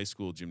kind of high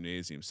school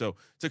gymnasium. So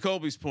to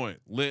Colby's point,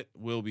 lit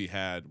will be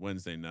had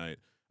Wednesday night.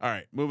 All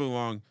right, moving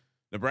along.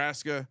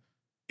 Nebraska,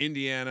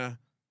 Indiana,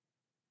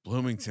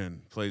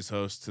 Bloomington plays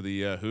host to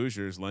the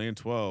Hoosiers, laying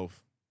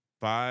 12.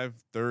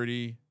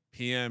 5:30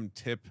 p.m.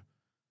 tip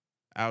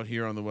out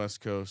here on the West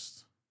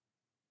Coast.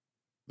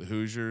 The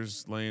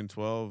Hoosiers laying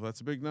 12.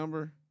 That's a big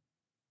number.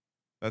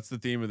 That's the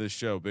theme of this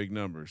show, big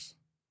numbers.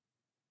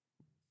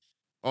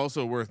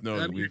 Also worth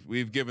noting,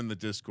 we've given the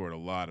Discord a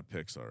lot of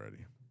picks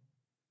already.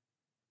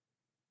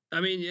 I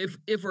mean,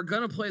 if we're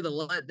gonna play the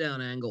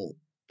letdown angle,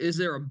 is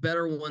there a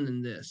better one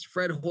than this?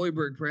 Fred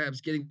Hoiberg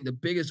perhaps getting the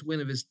biggest win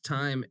of his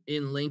time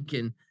in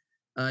Lincoln.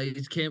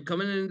 He's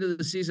coming into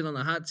the season on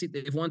the hot seat.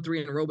 They've won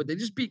 3 in a row, but they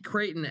just beat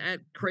Creighton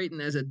at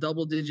Creighton as a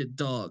double-digit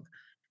dog.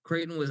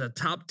 Creighton was a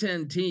top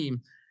 10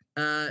 team.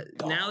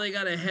 Now they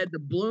got to head to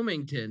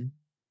Bloomington.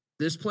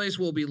 This place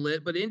will be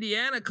lit, but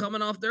Indiana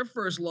coming off their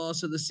first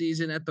loss of the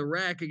season at the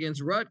rack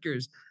against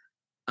Rutgers.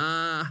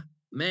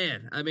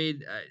 Man, I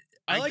mean,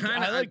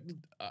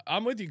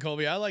 I'm with you,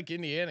 Colby. I like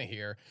Indiana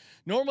here.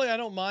 Normally, I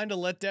don't mind a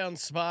letdown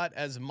spot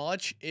as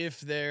much if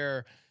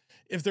they're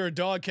a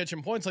dog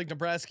catching points like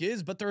Nebraska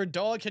is, but they're a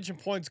dog catching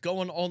points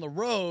going on the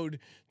road.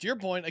 To your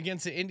point,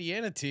 against the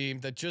Indiana team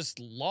that just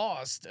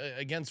lost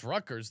against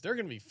Rutgers, they're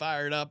going to be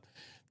fired up.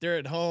 They're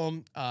at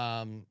home.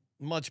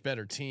 Much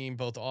better team,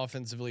 both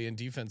offensively and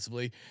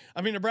defensively.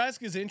 I mean,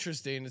 Nebraska is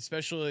interesting,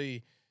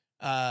 especially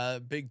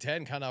Big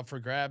Ten kind of up for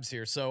grabs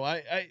here. So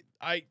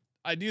I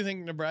do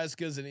think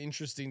Nebraska is an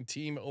interesting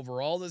team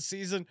overall this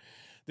season.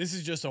 This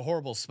is just a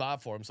horrible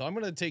spot for them. So I'm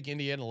going to take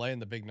Indiana laying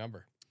the big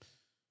number.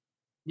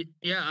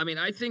 Yeah, I mean,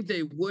 I think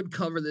they would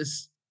cover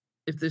this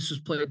if this was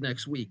played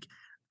next week.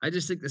 I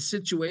just think the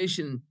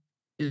situation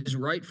is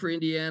right for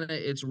Indiana.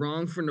 It's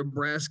wrong for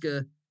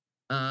Nebraska.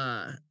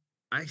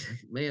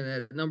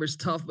 That number's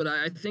tough, but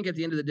I think at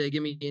the end of the day,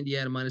 give me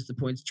Indiana minus the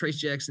points. Trace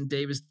Jackson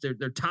Davis,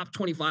 they're top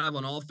 25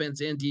 on offense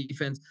and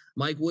defense.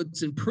 Mike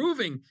Woodson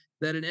proving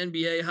that an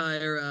NBA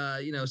hire,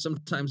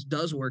 sometimes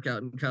does work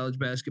out in college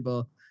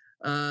basketball.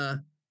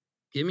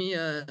 Give me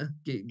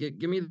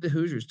the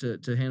Hoosiers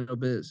to handle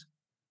biz.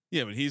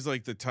 Yeah, but he's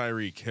like the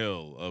Tyreek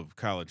Hill of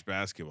college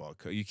basketball.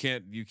 You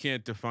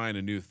can't define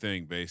a new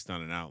thing based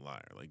on an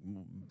outlier. Like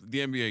the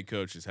NBA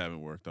coaches haven't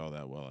worked all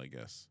that well, I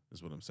guess,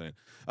 is what I'm saying.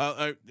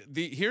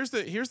 Here's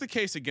the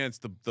case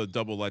against the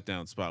double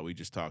letdown spot we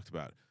just talked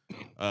about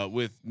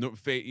with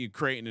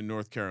Creighton and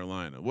North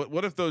Carolina.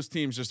 What if those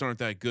teams just aren't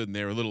that good and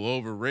they're a little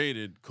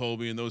overrated,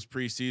 Colby, in those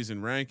preseason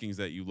rankings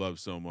that you love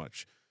so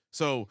much?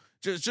 So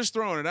just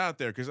throwing it out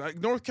there, because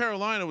North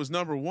Carolina was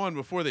number 1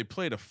 before they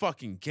played a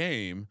fucking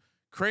game.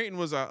 Creighton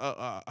was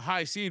a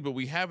high seed, but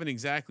we haven't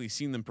exactly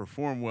seen them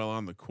perform well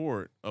on the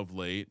court of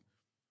late.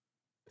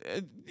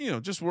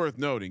 Just worth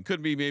noting.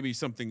 Could be maybe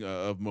something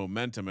of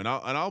momentum, and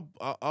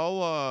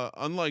I'll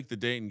unlike the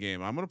Dayton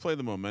game, I'm going to play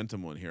the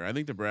momentum one here. I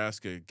think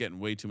Nebraska getting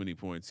way too many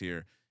points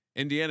here.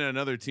 Indiana,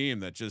 another team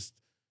that just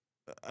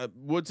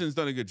Woodson's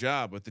done a good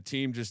job, but the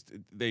team just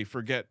they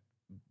forget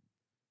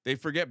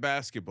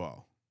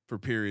basketball for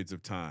periods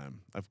of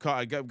time.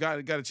 I got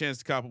a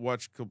chance to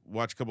watch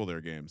a couple of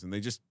their games, and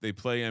they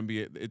play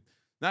NBA.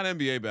 Not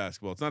NBA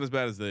basketball. It's not as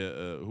bad as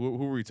the who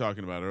were we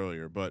talking about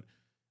earlier, but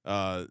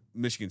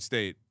Michigan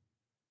State.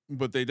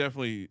 But they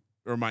definitely,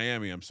 or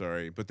Miami, I'm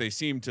sorry, but they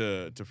seem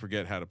to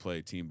forget how to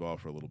play team ball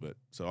for a little bit.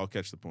 So I'll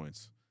catch the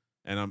points,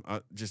 and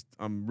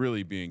I'm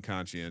really being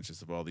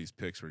conscientious of all these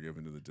picks we're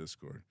giving to the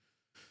Discord.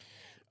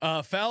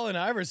 Fallon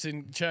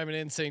Iverson chiming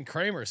in saying,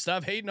 Kramer,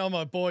 stop hating on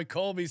my boy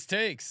Colby's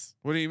takes.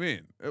 What do you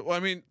mean? Well, I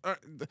mean,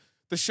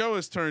 the show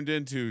has turned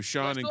into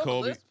Sean and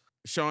Colby.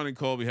 Sean and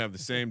Colby have the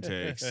same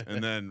takes,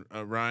 and then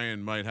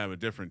Ryan might have a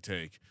different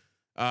take.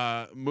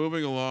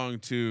 Moving along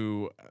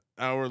to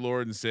our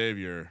Lord and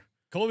Savior.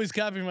 Colby's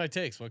copying my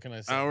takes. What can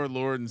I say? Our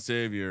Lord and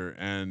Savior,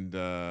 and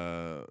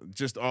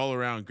just all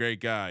around great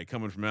guy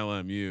coming from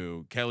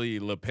LMU, Kelly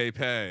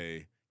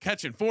LePepe,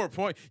 catching 4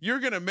 points. You're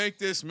gonna make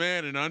this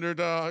man an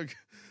underdog.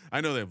 I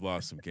know they've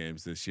lost some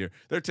games this year.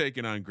 They're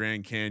taking on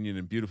Grand Canyon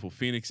in beautiful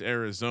Phoenix,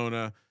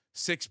 Arizona.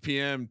 6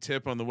 p.m.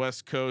 tip on the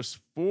West Coast.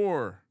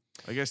 4,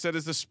 like I said,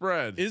 is the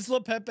spread. Is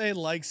LePepe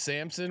like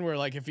Samson, where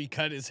like if he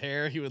cut his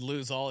hair, he would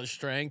lose all his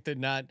strength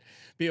and not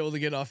be able to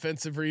get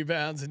offensive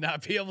rebounds and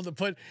not be able to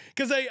put?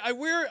 Because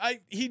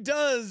he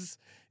does.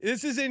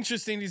 This is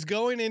interesting. He's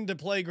going in to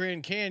play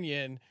Grand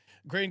Canyon.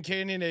 Grand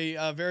Canyon,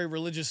 a very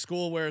religious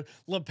school where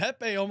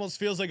LePepe almost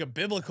feels like a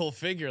biblical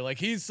figure. Like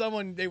he's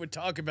someone they would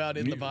talk about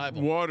in the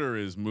Bible. Water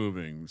is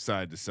moving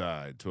side to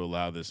side to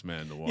allow this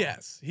man to walk.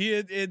 Yes,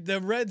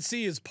 the Red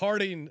Sea is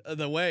parting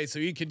the way, so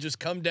he can just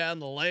come down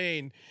the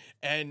lane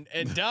and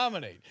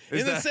dominate.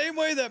 In the same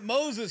way that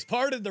Moses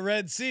parted the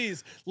Red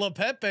Seas,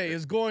 LePepe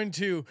is going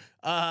to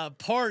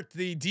part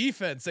the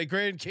defense that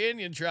Grand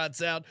Canyon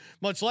trots out,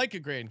 much like a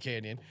Grand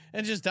Canyon,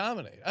 and just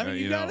dominate. I mean,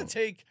 you got to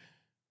take.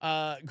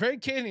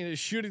 Grand Canyon is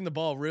shooting the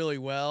ball really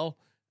well,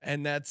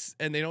 and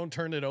they don't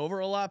turn it over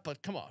a lot.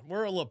 But come on,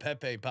 we're a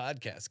LePepe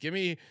podcast. Give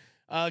me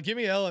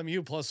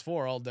LMU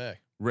 +4 all day.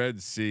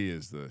 Red Sea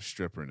is the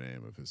stripper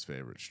name of his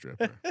favorite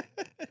stripper.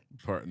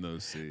 Parting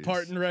those seas.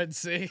 Parting Red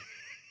Sea.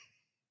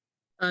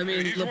 I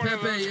mean, He's one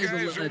of those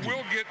guys who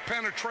will get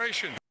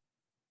penetration.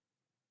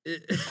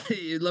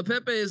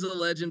 LePepe is a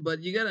legend,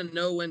 but you got to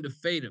know when to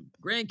fade him.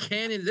 Grand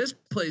Canyon, this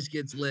place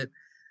gets lit.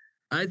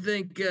 I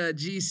think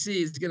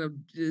GC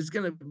is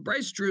gonna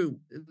Bryce Drew.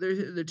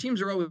 Their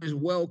teams are always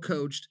well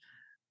coached,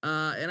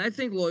 and I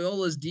think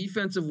Loyola's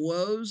defensive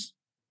woes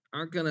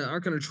aren't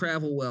gonna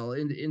travel well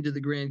into the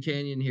Grand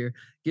Canyon here.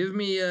 Give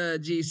me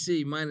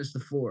GC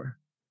 -4.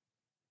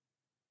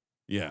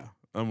 Yeah,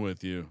 I'm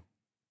with you.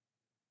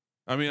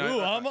 I mean,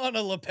 I'm on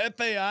a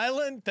LePepe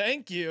island.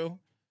 Thank you.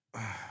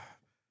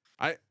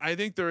 I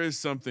think there is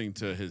something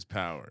to his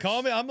powers.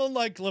 Call me. I'm on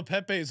like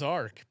LePepe's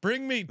arc.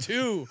 Bring me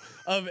 2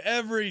 of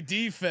every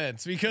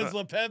defense because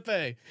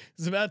LePepe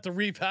is about to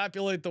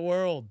repopulate the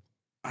world.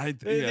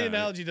 The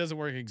analogy doesn't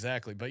work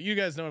exactly, but you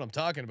guys know what I'm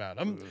talking about.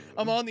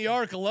 I'm on the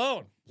arc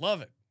alone.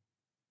 Love it.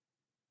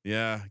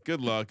 Yeah.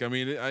 Good luck. I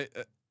mean,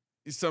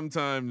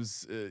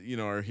 sometimes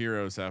our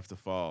heroes have to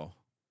fall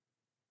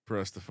for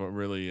us to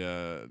really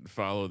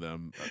follow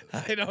them.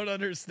 I don't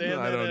understand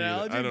that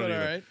analogy, but all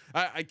right.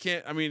 I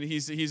can't. I mean,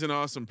 he's an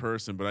awesome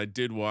person, but I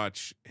did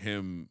watch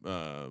him.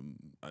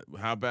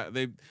 How bad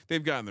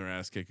they've gotten their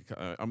ass kicked.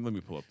 Let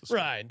me pull up this.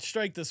 Ryan,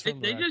 strike this from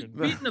the record. Just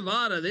beat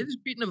Nevada. They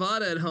just beat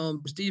Nevada at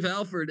home. Steve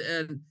Alford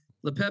and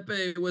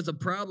LePepe was a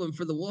problem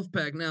for the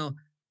Wolfpack. Now,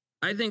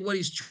 I think what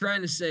he's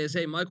trying to say is,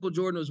 hey, Michael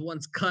Jordan was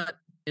once cut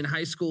in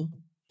high school.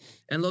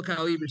 And look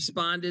how he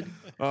responded.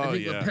 I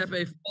think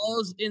LePepe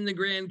falls in the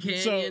Grand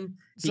Canyon.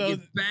 He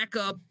gets back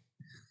up.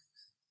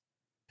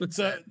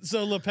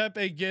 So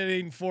LePepe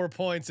getting 4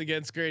 points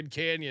against Grand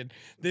Canyon.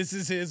 This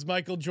is his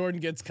Michael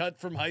Jordan gets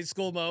cut from high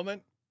school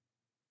moment.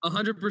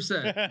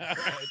 100%.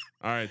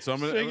 All right. So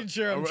I'm making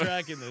sure I'm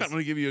tracking this. I'm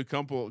going to give you a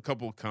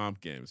couple comp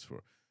games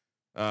for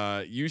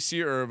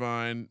UC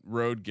Irvine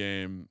road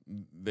game.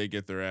 They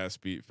get their ass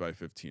beat by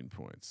 15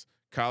 points.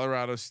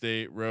 Colorado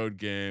State road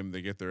game,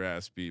 they get their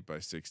ass beat by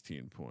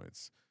 16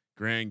 points.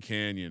 Grand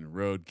Canyon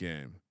road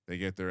game, they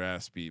get their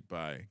ass beat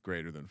by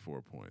greater than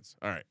 4 points.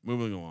 All right,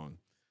 moving along.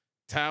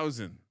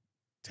 Towson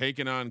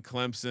taking on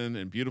Clemson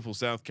in beautiful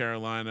South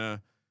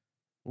Carolina.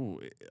 Ooh,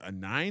 a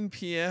 9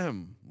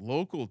 p.m.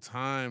 local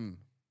time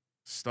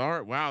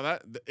start. Wow,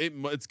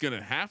 it's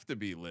gonna have to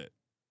be lit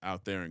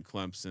out there in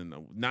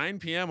Clemson. 9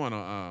 p.m. on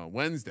a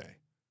Wednesday.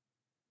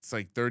 It's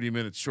like 30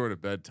 minutes short of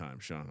bedtime,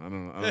 Sean. I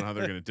don't know how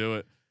they're gonna do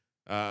it.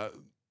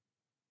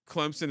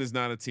 Clemson is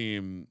not a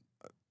team.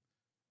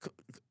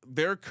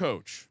 Their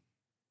coach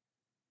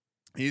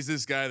he's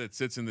this guy that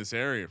sits in this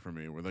area for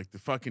me where like the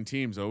fucking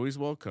team's always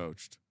well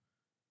coached,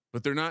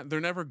 but they're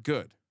never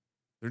good.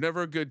 They're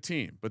never a good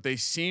team, but they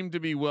seem to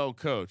be well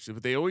coached,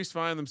 but they always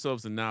find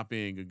themselves in not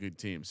being a good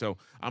team. So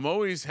I'm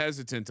always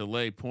hesitant to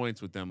lay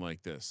points with them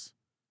like this.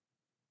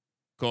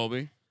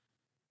 Colby.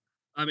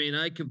 I mean,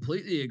 I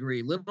completely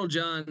agree. Little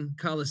John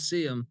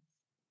Coliseum.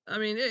 I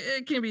mean,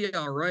 it can be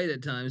all right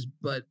at times,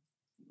 but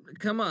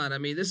come on. I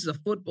mean, this is a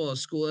football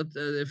school.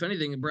 If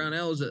anything,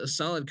 Brownell is a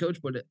solid coach,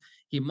 but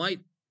he might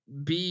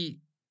be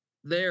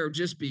there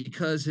just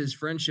because his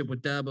friendship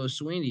with Dabo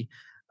Sweeney.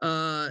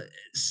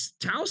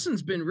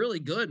 Towson's been really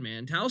good,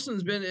 man.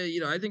 Towson's been,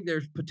 I think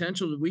there's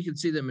potential that we could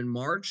see them in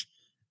March.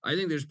 I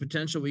think there's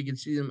potential we could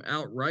see them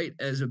outright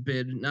as a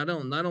bid. Not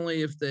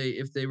only if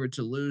they were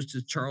to lose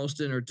to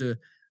Charleston or to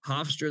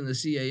Hofstra in the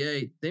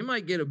CAA, they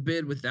might get a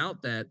bid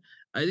without that.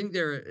 I think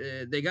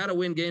they got to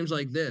win games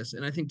like this,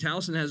 and I think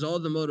Towson has all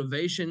the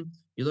motivation.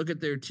 You look at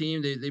their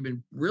team; they've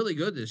been really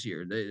good this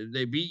year.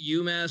 They beat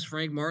UMass,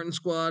 Frank Martin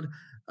squad.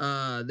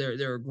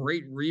 They're a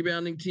great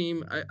rebounding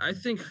team. I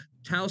think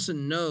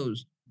Towson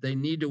knows they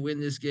need to win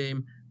this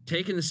game,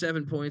 taking the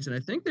 7 points, and I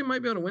think they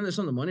might be able to win this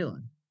on the money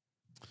line.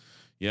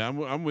 Yeah,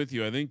 I'm with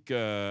you. I think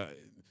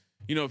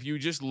if you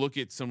just look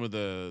at some of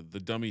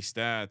the dummy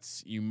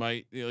stats, you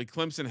might like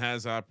Clemson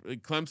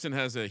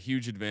has a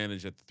huge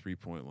advantage at the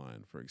 3-point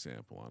line, for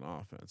example, on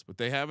offense, but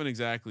they haven't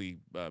exactly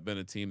been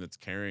a team that's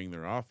carrying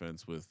their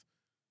offense with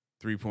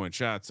 3-point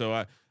shots.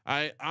 So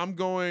I'm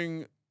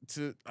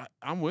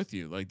with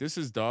you. Like, this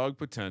is dog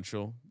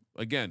potential.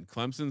 Again,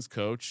 Clemson's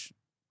coach,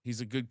 he's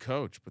a good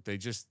coach, but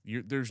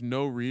there's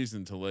no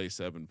reason to lay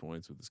 7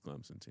 points with this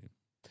Clemson team.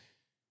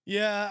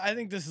 Yeah, I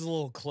think this is a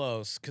little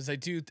close because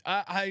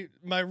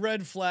my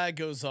red flag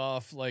goes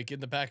off like in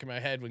the back of my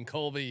head when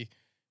Colby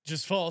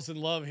just falls in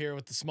love here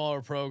with the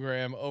smaller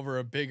program over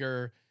a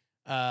bigger,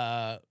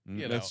 a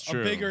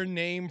bigger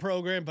name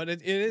program. But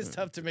it is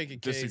tough to make a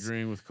case.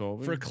 Disagreeing with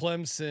Colby for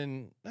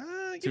Clemson.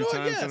 Two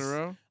times in a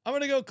row. I'm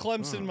gonna go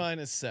Clemson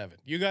 -7.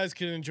 You guys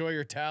can enjoy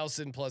your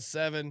Towson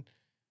 +7.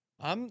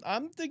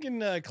 I'm thinking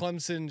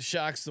Clemson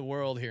shocks the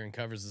world here and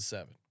covers the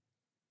 7.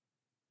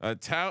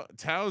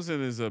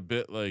 Towson is a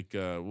bit like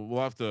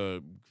we'll have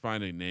to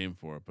find a name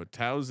for it, but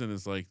Towson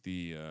is like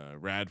the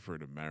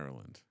Radford of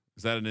Maryland.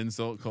 Is that an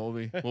insult,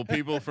 Colby? Will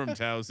people from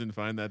Towson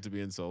find that to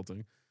be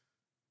insulting?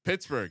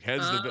 Pittsburgh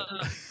heads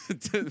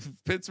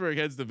Pittsburgh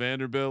heads to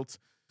Vanderbilt,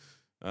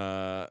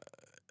 and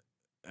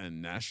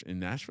in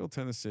Nashville,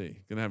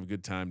 Tennessee. Gonna have a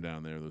good time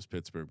down there. Those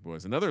Pittsburgh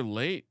boys. Another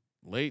late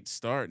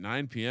start,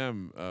 9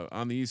 p.m.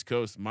 On the East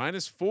Coast.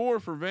 -4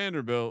 for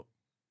Vanderbilt.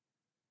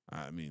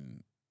 I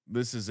mean,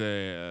 this is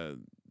a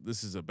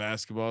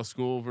basketball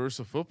school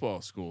versus a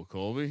football school,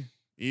 Colby.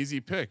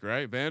 Easy pick,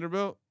 right?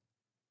 Vanderbilt.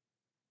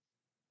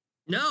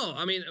 No,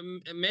 I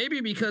mean,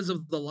 maybe because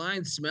of the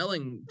line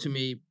smelling to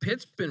me.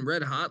 Pitt's been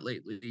red hot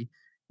lately.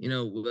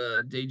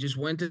 They just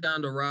went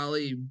down to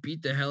Raleigh,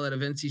 beat the hell out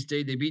of NC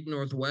State. They beat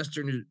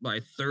Northwestern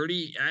by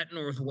 30 at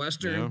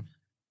Northwestern.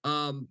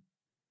 Yeah.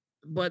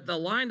 But the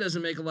line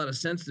doesn't make a lot of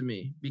sense to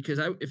me because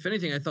if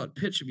anything, I thought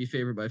Pitt should be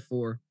favored by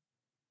 4.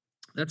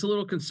 That's a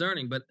little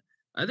concerning, but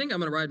I think I'm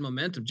going to ride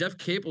momentum. Jeff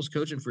Capel's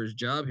coaching for his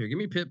job here. Give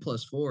me Pitt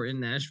 +4 in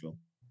Nashville.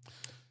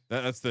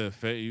 That's the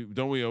fade.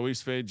 Don't we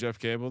always fade Jeff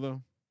Capel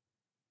though?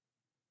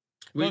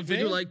 We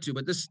do like to,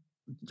 but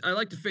I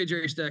like to fade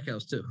Jerry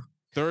Stackhouse too.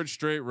 3rd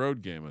straight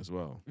road game as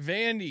well.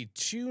 Vandy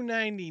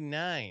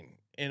 299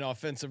 in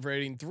offensive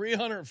rating,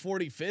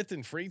 345th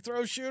in free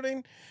throw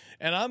shooting,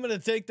 and I'm going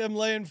to take them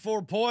laying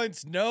 4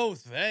 points. No,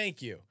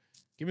 thank you.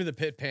 Give me the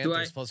Pitt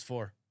Panthers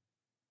 +4.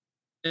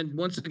 And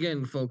once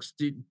again, folks,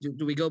 do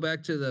we go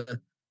back to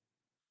the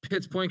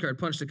Pitt's point guard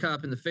punch the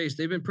cop in the face?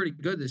 They've been pretty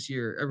good this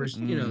year.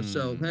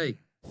 So hey,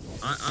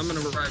 I'm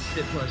going to ride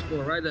Pitt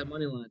 +4. Ride that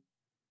money line.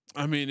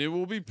 I mean, it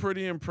will be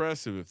pretty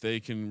impressive if they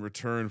can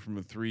return from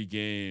a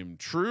 3-game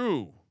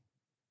true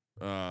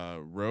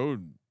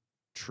road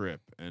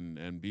trip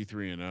and be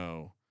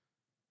 3-0.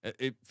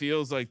 It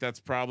feels like that's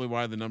probably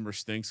why the number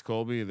stinks,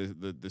 Colby.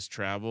 This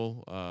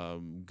travel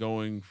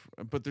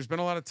but there's been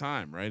a lot of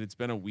time, right? It's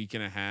been a week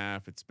and a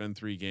half. It's been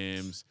 3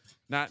 games,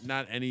 not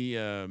any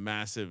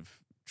massive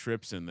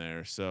trips in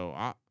there. So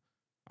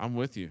I'm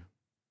with you.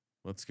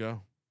 Let's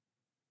go.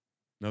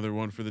 Another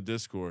one for the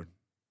Discord.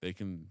 They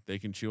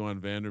can chew on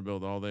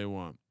Vanderbilt all they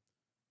want.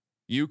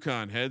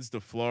 UConn heads to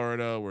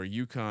Florida, where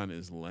UConn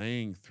is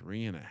laying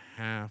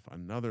 3.5.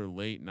 Another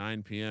late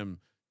 9 p.m.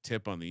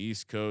 tip on the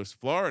East Coast.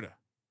 Florida.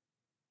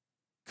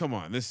 Come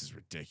on, this is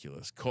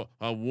ridiculous.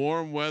 A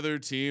warm weather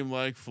team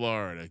like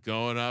Florida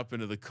going up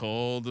into the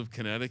cold of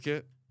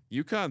Connecticut.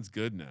 UConn's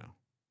good now.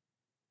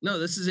 No,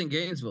 this is in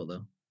Gainesville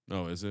though.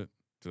 Oh, is it?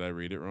 Did I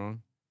read it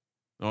wrong?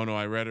 Oh no,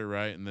 I read it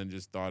right and then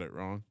just thought it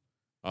wrong.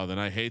 Oh, then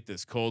I hate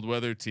this cold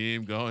weather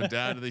team going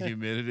down to the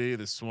humidity,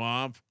 the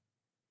swamp.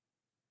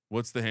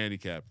 What's the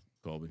handicap,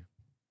 Colby?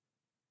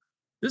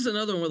 This is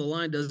another one where the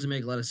line doesn't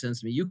make a lot of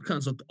sense to me.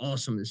 UConn's looked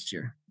awesome this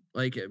year.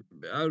 Like,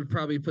 I would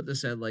probably put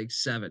this at like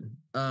 7.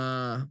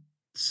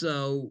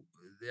 So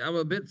I'm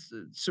a bit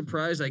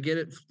surprised. I get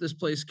it. This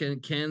place can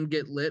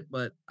get lit,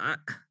 but I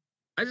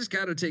just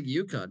got to take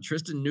UConn.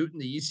 Tristan Newton,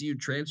 the ECU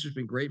transfer, has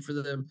been great for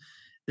them.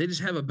 They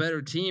just have a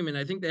better team, and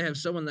I think they have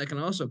someone that can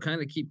also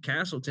kind of keep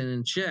Castleton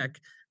in check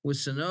with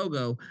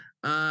Sonogo.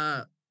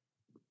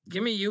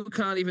 Give me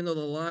UConn, even though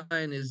the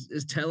line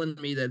is telling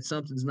me that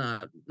something's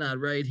not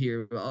right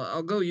here.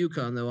 I'll go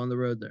UConn though on the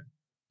road there.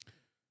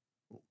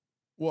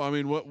 Well, I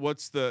mean,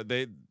 what's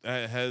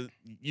has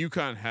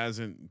UConn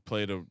hasn't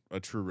played a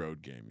true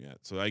road game yet,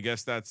 so I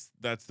guess that's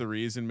the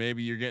reason.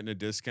 Maybe you're getting a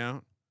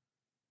discount.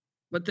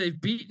 But they've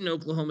beaten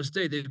Oklahoma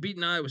State, they've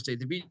beaten Iowa State,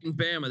 they've beaten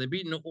Bama, they've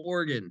beaten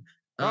Oregon.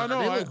 No,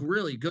 they look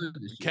really good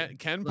this year.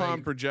 Ken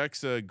Pom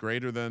projects a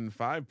greater than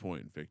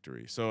 5-point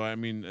victory. So I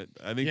mean,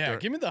 I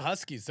think give me the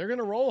Huskies. They're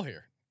gonna roll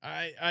here.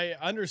 I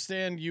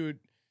understand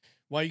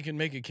why you can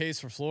make a case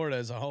for Florida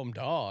as a home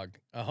dog,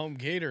 a home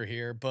gator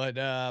here, but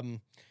I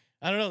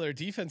don't know. Their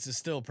defense is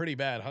still pretty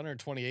bad,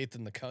 128th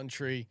in the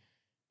country.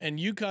 And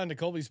UConn, to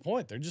Colby's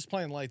point, they're just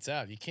playing lights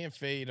out. You can't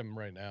fade them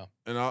right now.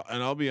 And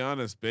I'll be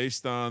honest,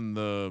 based on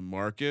the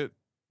market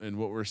and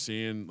what we're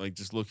seeing, like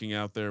just looking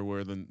out there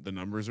where the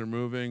numbers are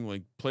moving,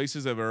 like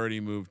places have already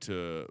moved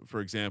to, for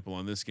example,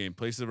 on this game,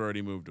 places have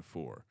already moved to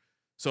 4.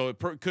 So it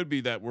could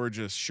be that we're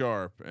just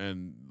sharp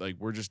and like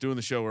we're just doing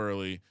the show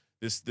early.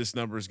 This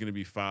number is going to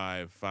be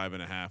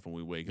 5.5 when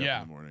we wake up in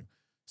the morning.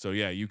 So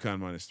yeah, UConn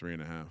minus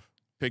 3.5.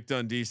 Pick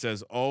Dundee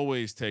says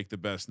always take the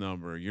best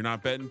number. You're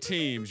not betting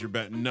teams, you're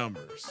betting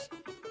numbers.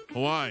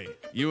 Hawaii,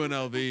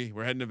 UNLV.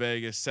 We're heading to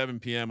Vegas, 7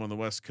 p.m. on the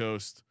West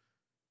Coast.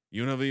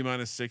 UNLV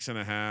minus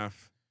 6.5.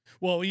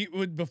 Well,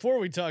 before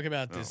we talk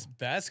about this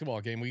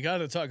basketball game, we got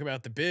to talk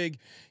about the big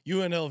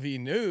UNLV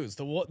news.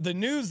 The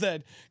news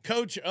that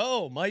Coach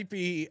O might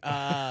be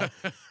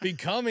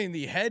becoming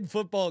the head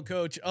football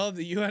coach of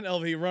the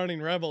UNLV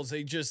Running Rebels.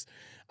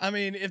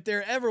 If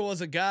there ever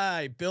was a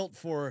guy built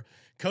for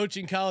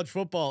coaching college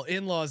football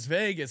in Las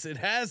Vegas, it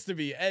has to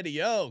be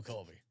Eddie O,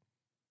 Colby.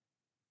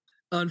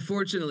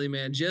 Unfortunately,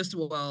 man, just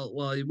while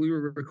we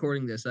were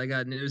recording this, I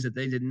got news that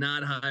they did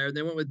not hire.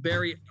 They went with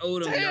Barry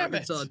Odom, the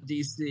Arkansas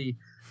DC.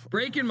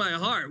 Breaking my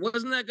heart.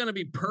 Wasn't that going to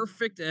be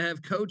perfect to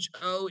have Coach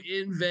O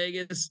in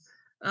Vegas?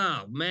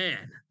 Oh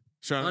man.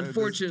 Sean,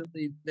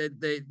 unfortunately,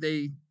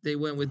 they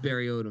went with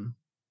Barry Odom.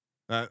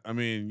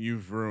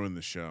 You've ruined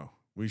the show.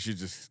 We should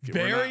just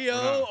Barry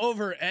O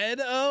over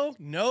Ed O.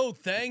 No,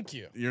 thank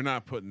you. You're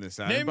not putting this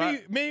out.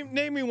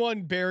 Name me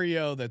one Barry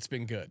O that's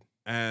been good.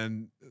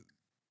 And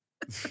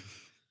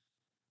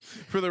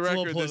for the record, a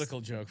little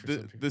political joke.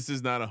 This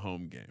is not a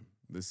home game.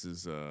 This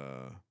is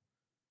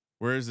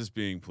where is this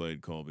being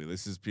played, Colby?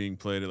 This is being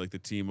played at like the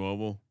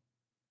T-Mobile.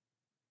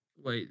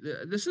 Wait,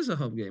 this is a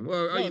home game.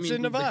 Well, you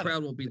mean the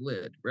crowd will be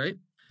lit, right?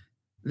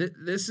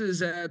 This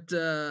is at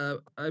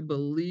I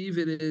believe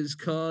it is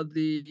called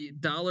the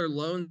Dollar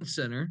Loan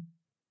Center.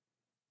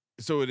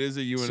 So it is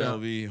a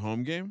UNLV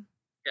home game?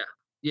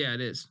 Yeah, it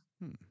is.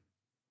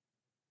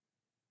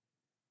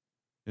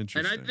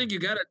 Interesting. And I think you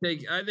got to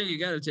take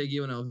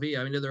UNLV.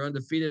 I mean, they're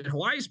undefeated.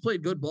 Hawaii's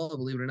played good ball,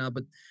 believe it or not,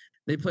 but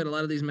they played a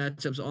lot of these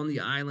matchups on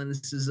the island.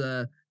 This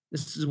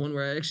is one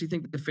where I actually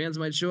think the fans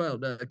might show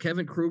out.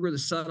 Kevin Kruger, the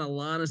son of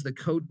Lon, is the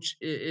coach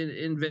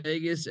in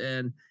Vegas,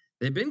 and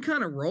they've been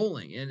kind of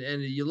rolling.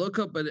 And you look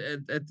up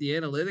at the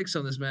analytics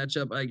on this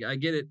matchup. I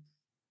get it.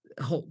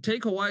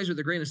 Take Hawaii's with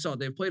a grain of salt.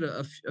 They've played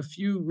a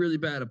few really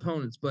bad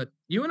opponents, but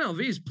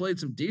UNLV's played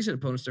some decent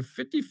opponents. They're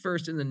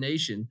 51st in the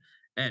nation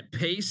at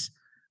pace.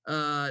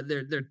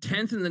 They're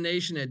 10th in the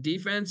nation at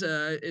defense.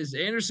 Is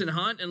Anderson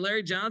Hunt and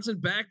Larry Johnson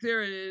back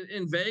there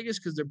in Vegas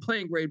because they're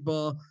playing great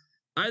ball?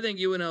 I think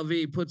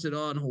UNLV puts it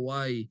on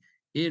Hawaii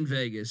in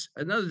Vegas.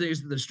 Another thing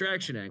is the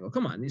distraction angle.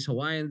 Come on, these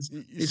Hawaiian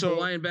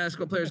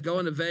basketball players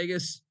going to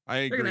Vegas.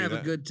 They're gonna have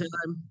a good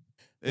time.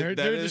 They're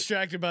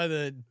distracted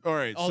by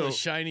all the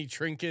shiny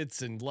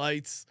trinkets and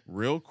lights.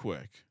 Real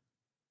quick,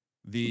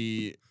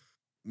 the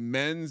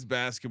men's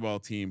basketball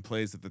team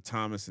plays at the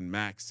Thomas and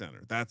Mack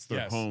Center. That's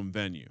their home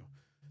venue.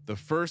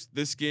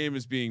 This game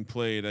is being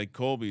played, like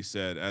Colby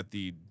said, at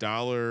the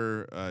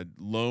Dollar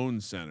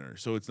Loan Center.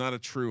 So it's not a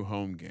true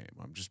home game.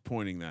 I'm just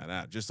pointing that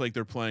out. Just like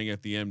they're playing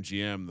at the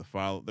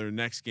MGM, their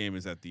next game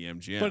is at the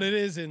MGM. But it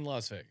is in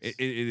Las Vegas. It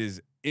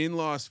is in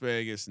Las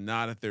Vegas,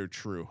 not at their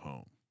true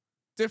home.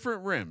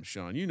 Different rims,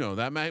 Sean. You know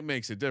that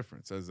makes a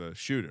difference as a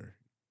shooter.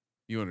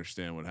 You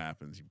understand what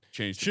happens. You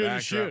change the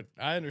backdrop. Shoot.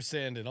 I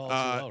understand it all too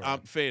well.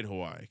 Right? Fade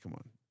Hawaii. Come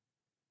on.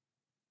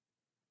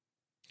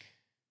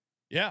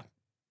 Yeah.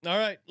 All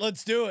right,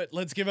 let's do it.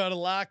 Let's give out a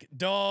lock,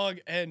 dog,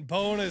 and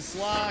bonus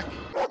lock.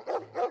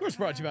 Of course,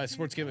 brought to you by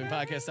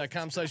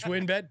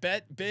sportsgamblingpodcast.com/winbet.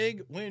 Bet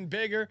big, win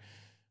bigger.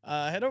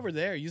 Head over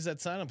there. Use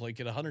that sign up link.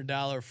 Get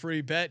 $100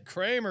 free bet.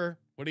 Kramer,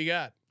 what do you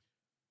got?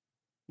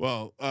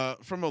 Well,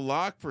 from a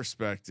lock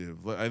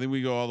perspective, I think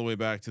we go all the way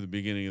back to the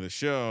beginning of the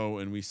show,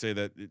 and we say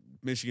that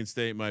Michigan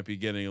State might be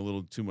getting a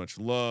little too much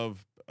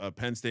love.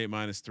 Penn State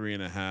minus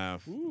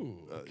 3.5.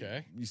 Ooh,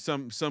 okay.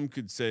 Some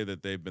could say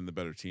that they've been the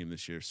better team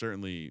this year.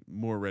 Certainly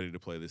more ready to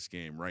play this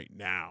game right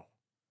now.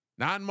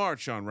 Not in March,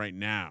 Sean. Right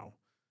now.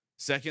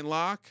 Second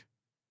lock,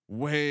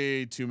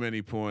 way too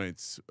many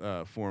points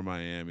for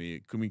Miami.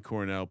 It could be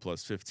Cornell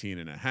plus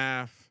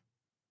 15.5.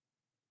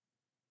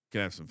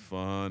 Can have some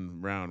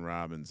fun round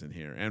robins in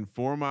here. And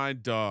for my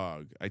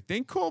dog, I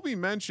think Colby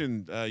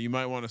mentioned you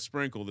might want to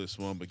sprinkle this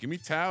one, but give me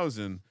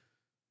Towson.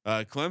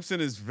 Clemson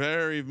is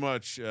very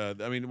much. I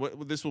mean,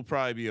 this will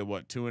probably be a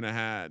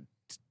 2.5,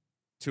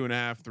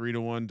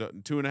 3-1,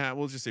 2.5.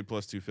 We'll just say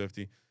plus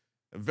 250.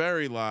 A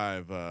very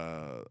live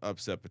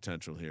upset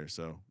potential here.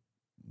 So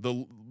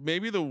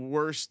maybe the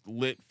worst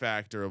lit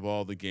factor of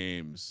all the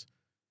games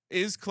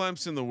is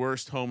Clemson the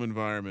worst home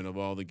environment of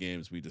all the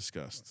games we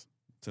discussed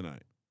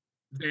tonight.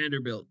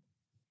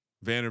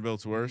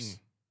 Vanderbilt's worse.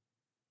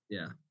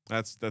 Yeah,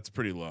 that's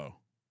pretty low.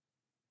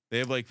 They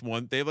have like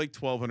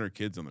 1,200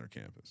 kids on their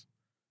campus.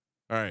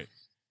 All right.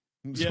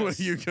 Yes. What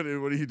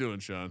are you doing,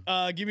 Sean?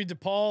 Give me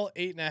DePaul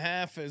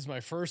 8.5 as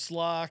my first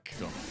lock.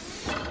 Go.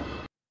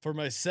 For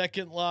my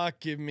second lock,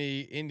 give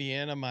me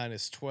Indiana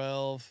minus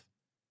 12.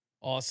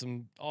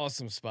 Awesome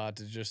spot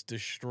to just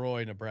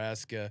destroy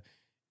Nebraska.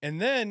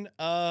 And then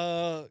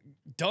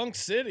Dunk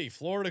City,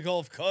 Florida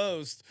Gulf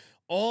Coast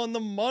on the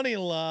money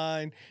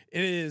line.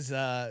 It is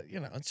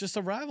it's just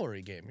a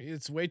rivalry game.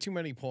 It's way too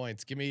many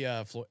points. Give me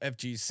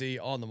FGC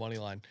on the money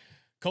line.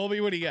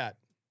 Colby, what do you got?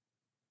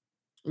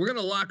 We're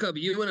gonna lock up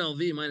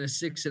UNLV minus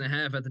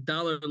 6.5 at the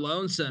Dollar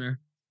Loan Center.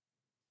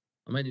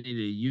 I might need to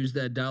use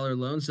that Dollar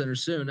Loan Center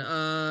soon.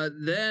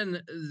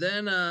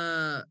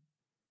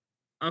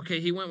 Okay,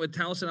 he went with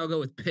Towson. I'll go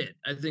with Pitt.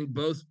 I think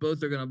both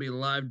are going to be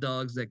live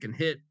dogs that can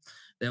hit,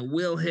 that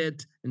will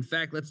hit. In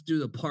fact, let's do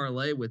the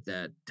parlay with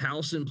that.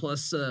 Towson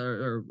plus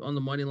or on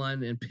the money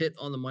line and Pitt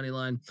on the money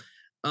line.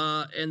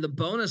 And the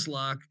bonus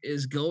lock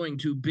is going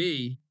to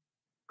be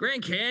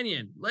Grand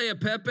Canyon.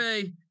 Leia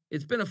Pepe.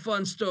 It's been a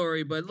fun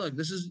story, but look,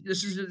 this is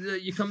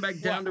you come back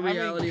down to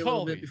reality a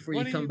little bit before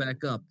you come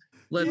back up.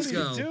 Let's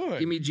go.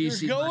 Give me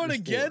GC. You're going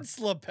against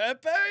La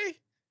Pepe.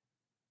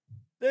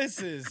 This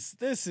is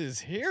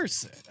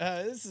hearsay.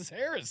 This is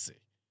heresy.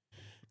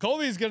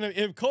 Colby's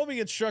if Colby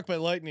gets struck by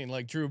lightning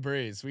like Drew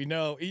Brees, we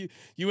know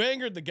you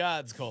angered the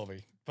gods,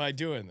 Colby, by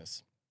doing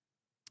this.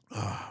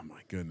 Oh my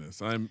goodness,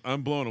 I'm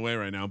blown away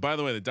right now. By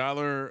the way, the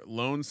Dollar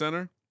Loan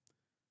Center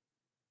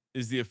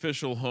is the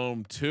official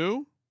home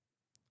to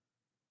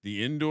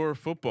the Indoor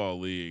Football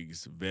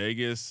League's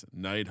Vegas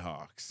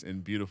Nighthawks in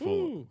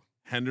beautiful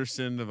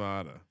Henderson,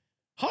 Nevada.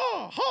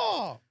 Ha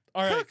ha!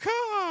 All right.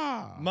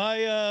 Caw-caw.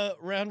 My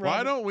round.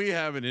 Why don't we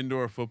have an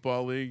indoor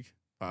football league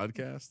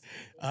podcast?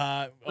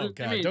 God,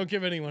 don't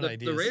give anyone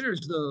ideas. The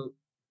Raiders, though.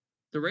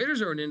 The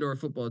Raiders are an indoor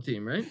football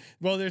team, right?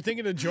 Well, they're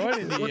thinking of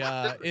joining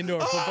the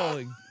indoor football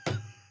league.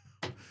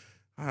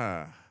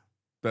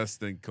 Best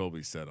thing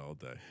Colby said all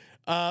day.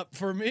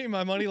 For me,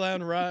 my money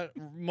line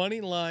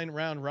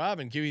round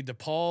robin, give me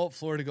DePaul,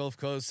 Florida Gulf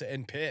Coast,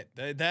 and Pitt.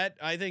 That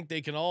I think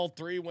they can all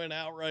three win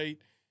outright,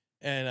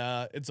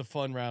 and it's a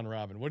fun round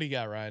robin. What do you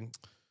got, Ryan?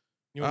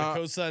 You want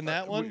to co-sign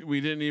that one?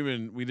 We didn't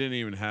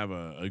even have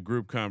a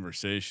group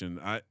conversation.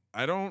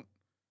 I don't.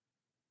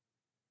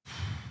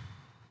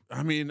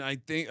 I mean, I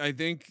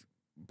think,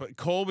 but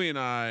Colby and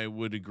I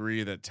would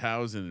agree that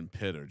Towson and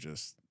Pitt are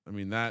just. I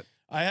mean that.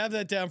 I have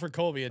that down for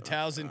Colby, a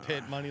Towson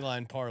Pitt money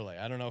line parlay.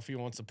 I don't know if he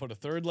wants to put a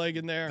third leg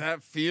in there.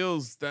 That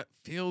feels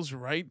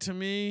right to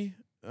me.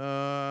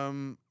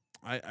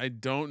 I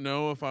don't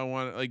know if I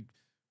want like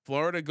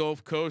Florida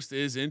Gulf Coast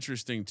is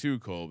interesting too,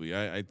 Colby.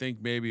 I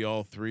think maybe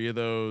all three of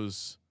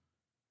those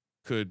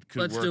could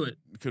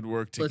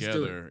work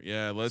together.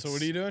 Yeah, let's. So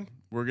what are you doing?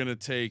 We're gonna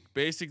take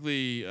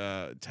basically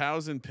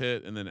Towson,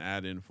 Pitt, and then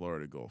add in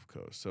Florida Gulf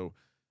Coast. So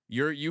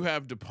you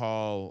have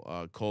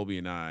DePaul, Colby,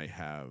 and I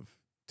have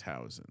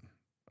Towson.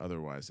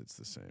 Otherwise, it's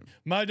the same.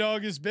 My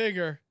dog is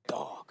bigger.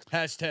 Dog.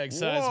 Hashtag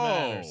size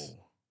matters.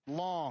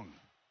 Long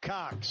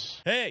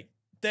cocks. Hey,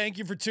 thank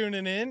you for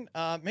tuning in.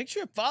 Make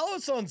sure you follow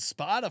us on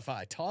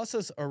Spotify. Toss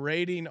us a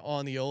rating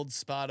on the old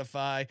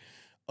Spotify.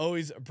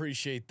 Always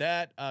appreciate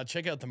that.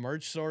 Check out the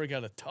merch store. We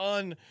got a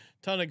ton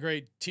of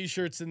great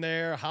t-shirts in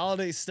there.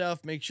 Holiday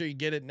stuff. Make sure you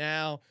get it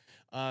now.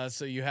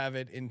 So you have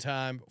it in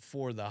time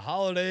for the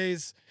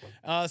holidays.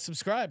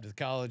 Subscribe to the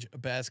College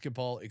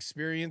Basketball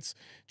Experience.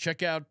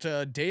 Check out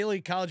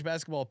daily college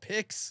basketball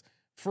picks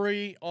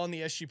free on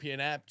the SGPN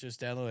app. Just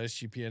download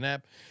the SGPN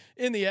app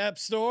in the App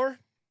Store.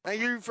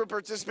 Thank you for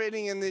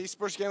participating in the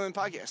Sports Gambling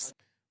Podcast.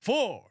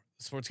 For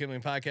the Sports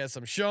Gambling Podcast,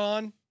 I'm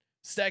Sean,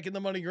 stacking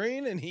the money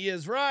green, and he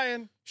is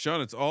Ryan.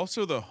 Sean, it's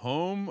also the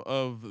home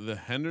of the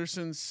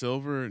Henderson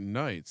Silver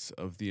Knights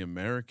of the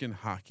American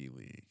Hockey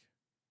League.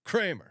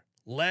 Kramer.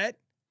 Let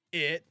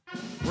it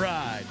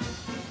ride.